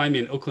 you can find me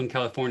in Oakland,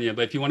 California,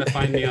 but if you want to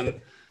find me on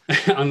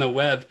on the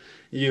web,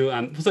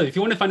 so if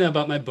you want to find out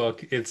about my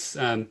book, it's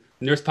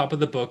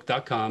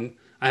nursepapathebook.com.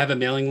 I have a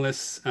mailing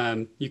list.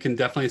 You can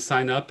definitely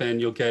sign up and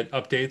you'll get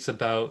updates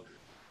about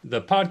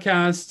the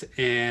podcast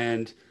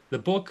and the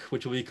book,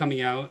 which will be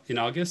coming out in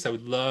August. I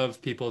would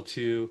love people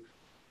to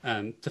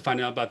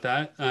find out about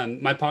that.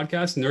 My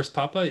podcast, Nurse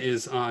Papa,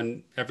 is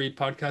on every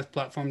podcast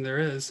platform there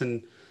is,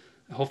 and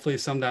hopefully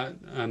some that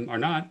are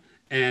not.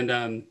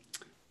 And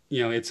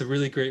it's a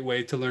really great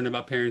way to learn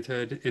about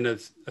parenthood in a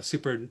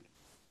super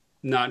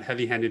not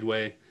heavy-handed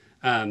way.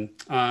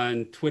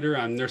 On Twitter,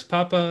 I'm Nurse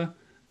Papa.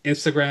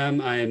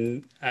 Instagram,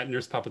 I'm at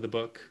Nurse Papa the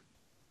Book.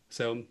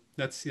 So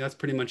that's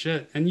pretty much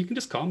it. And you can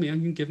just call me. You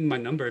can give me my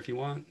number if you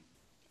want.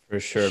 For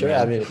sure, Sure,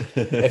 man. I mean,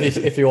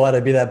 if you want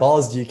to be that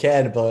balls, you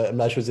can, but I'm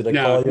not sure who's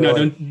gonna call you. No, like,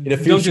 don't in the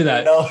don't future, do that.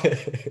 you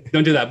know?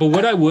 Don't do that. But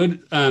what I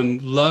would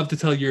love to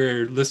tell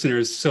your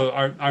listeners, so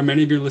are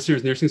many of your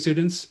listeners nursing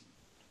students?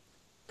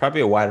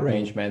 Probably a wide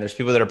range, man. There's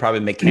people that are probably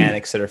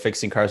mechanics that are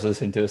fixing cars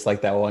listening to us, like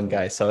that one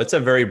guy. So it's a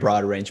very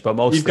broad range, but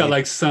mostly You've got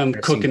like some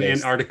cook in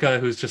nursing-based. Antarctica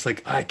who's just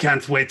like, I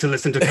can't wait to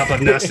listen to a couple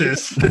of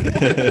nurses.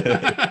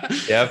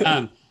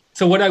 Yep.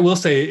 So what I will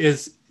say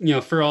is,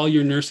 for all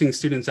your nursing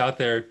students out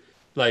there,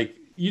 like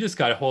you just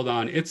got to hold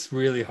on. It's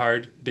really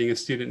hard being a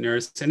student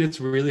nurse, and it's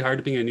really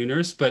hard being a new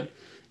nurse, but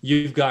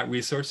you've got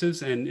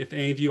resources. And if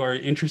any of you are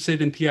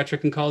interested in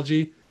pediatric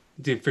oncology,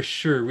 dude, for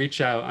sure,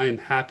 reach out. I am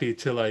happy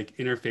to like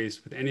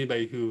interface with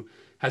anybody who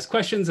has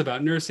questions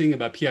about nursing,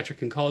 about pediatric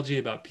oncology,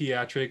 about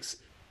pediatrics.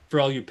 For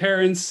all you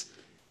parents,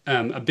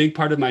 a big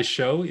part of my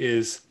show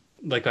is,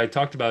 like I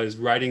talked about, is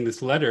writing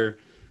this letter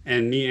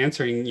and me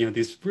answering,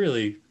 these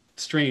really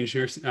strange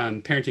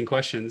parenting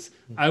questions.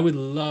 I would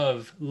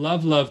love,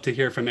 love, love to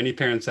hear from any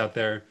parents out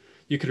there.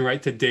 You can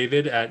write to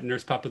David at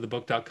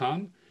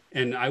nursepapathebook.com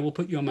and I will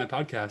put you on my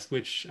podcast,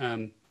 which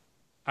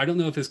I don't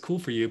know if it's cool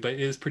for you, but it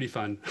is pretty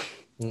fun.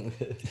 For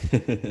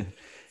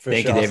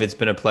Thank sure. you, David. It's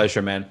been a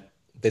pleasure, man.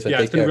 Thanks, man. Yeah,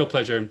 Take it's been a care. real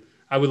pleasure.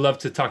 I would love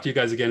to talk to you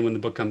guys again when the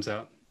book comes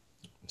out.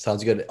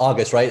 Sounds good.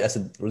 August, right? That's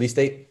the release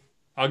date.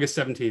 August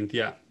 17th.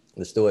 Yeah.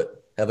 Let's do it.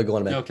 Have a good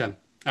one, man. Okay.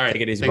 All right.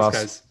 Take it easy, Thanks, boss.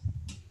 guys.